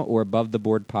Gmail or Above the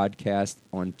Board Podcast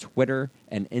on Twitter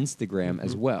and Instagram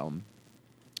as well.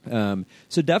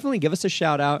 So definitely give us a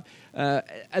shout out.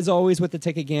 As always with the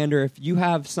Take a Gander, if you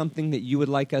have something that you would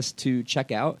like us to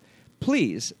check out,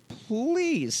 please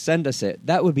send us it.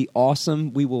 That would be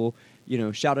awesome. We will,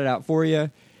 shout it out for you.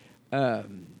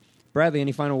 Bradley,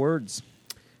 any final words?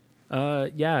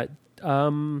 Yeah.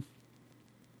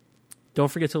 Don't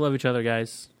forget to love each other,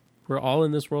 guys. We're all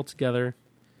in this world together.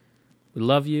 We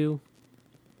love you.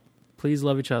 Please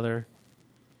love each other.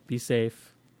 Be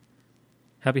safe.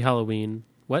 Happy Halloween.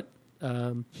 What?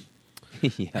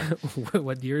 Yeah.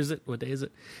 What year is it? What day is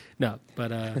it? No,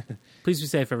 but please be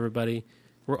safe, everybody.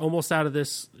 We're almost out of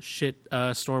this shit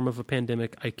storm of a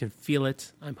pandemic. I can feel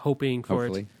it. I'm hoping for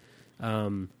Hopefully.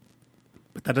 it.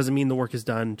 But that doesn't mean the work is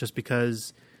done. Just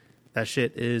because that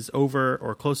shit is over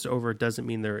or close to over doesn't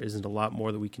mean there isn't a lot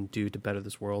more that we can do to better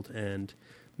this world and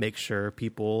make sure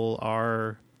people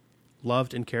are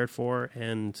loved and cared for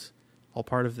and all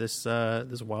part of this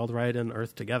this wild ride on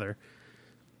Earth together.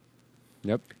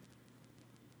 Yep.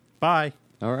 Bye.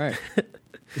 All right.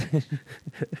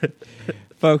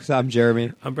 Folks, I'm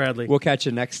Jeremy. I'm Bradley. We'll catch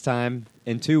you next time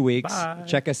in 2 weeks. Bye.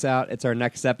 Check us out. It's our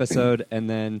next episode. And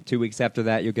then 2 weeks after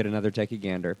that, you'll get another Take a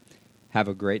Gander. Have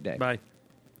a great day. Bye.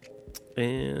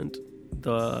 And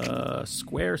the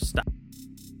square stop.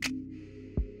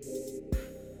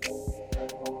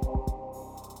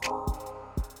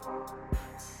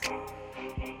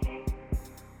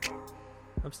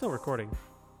 I'm still recording.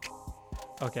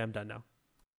 Okay, I'm done now.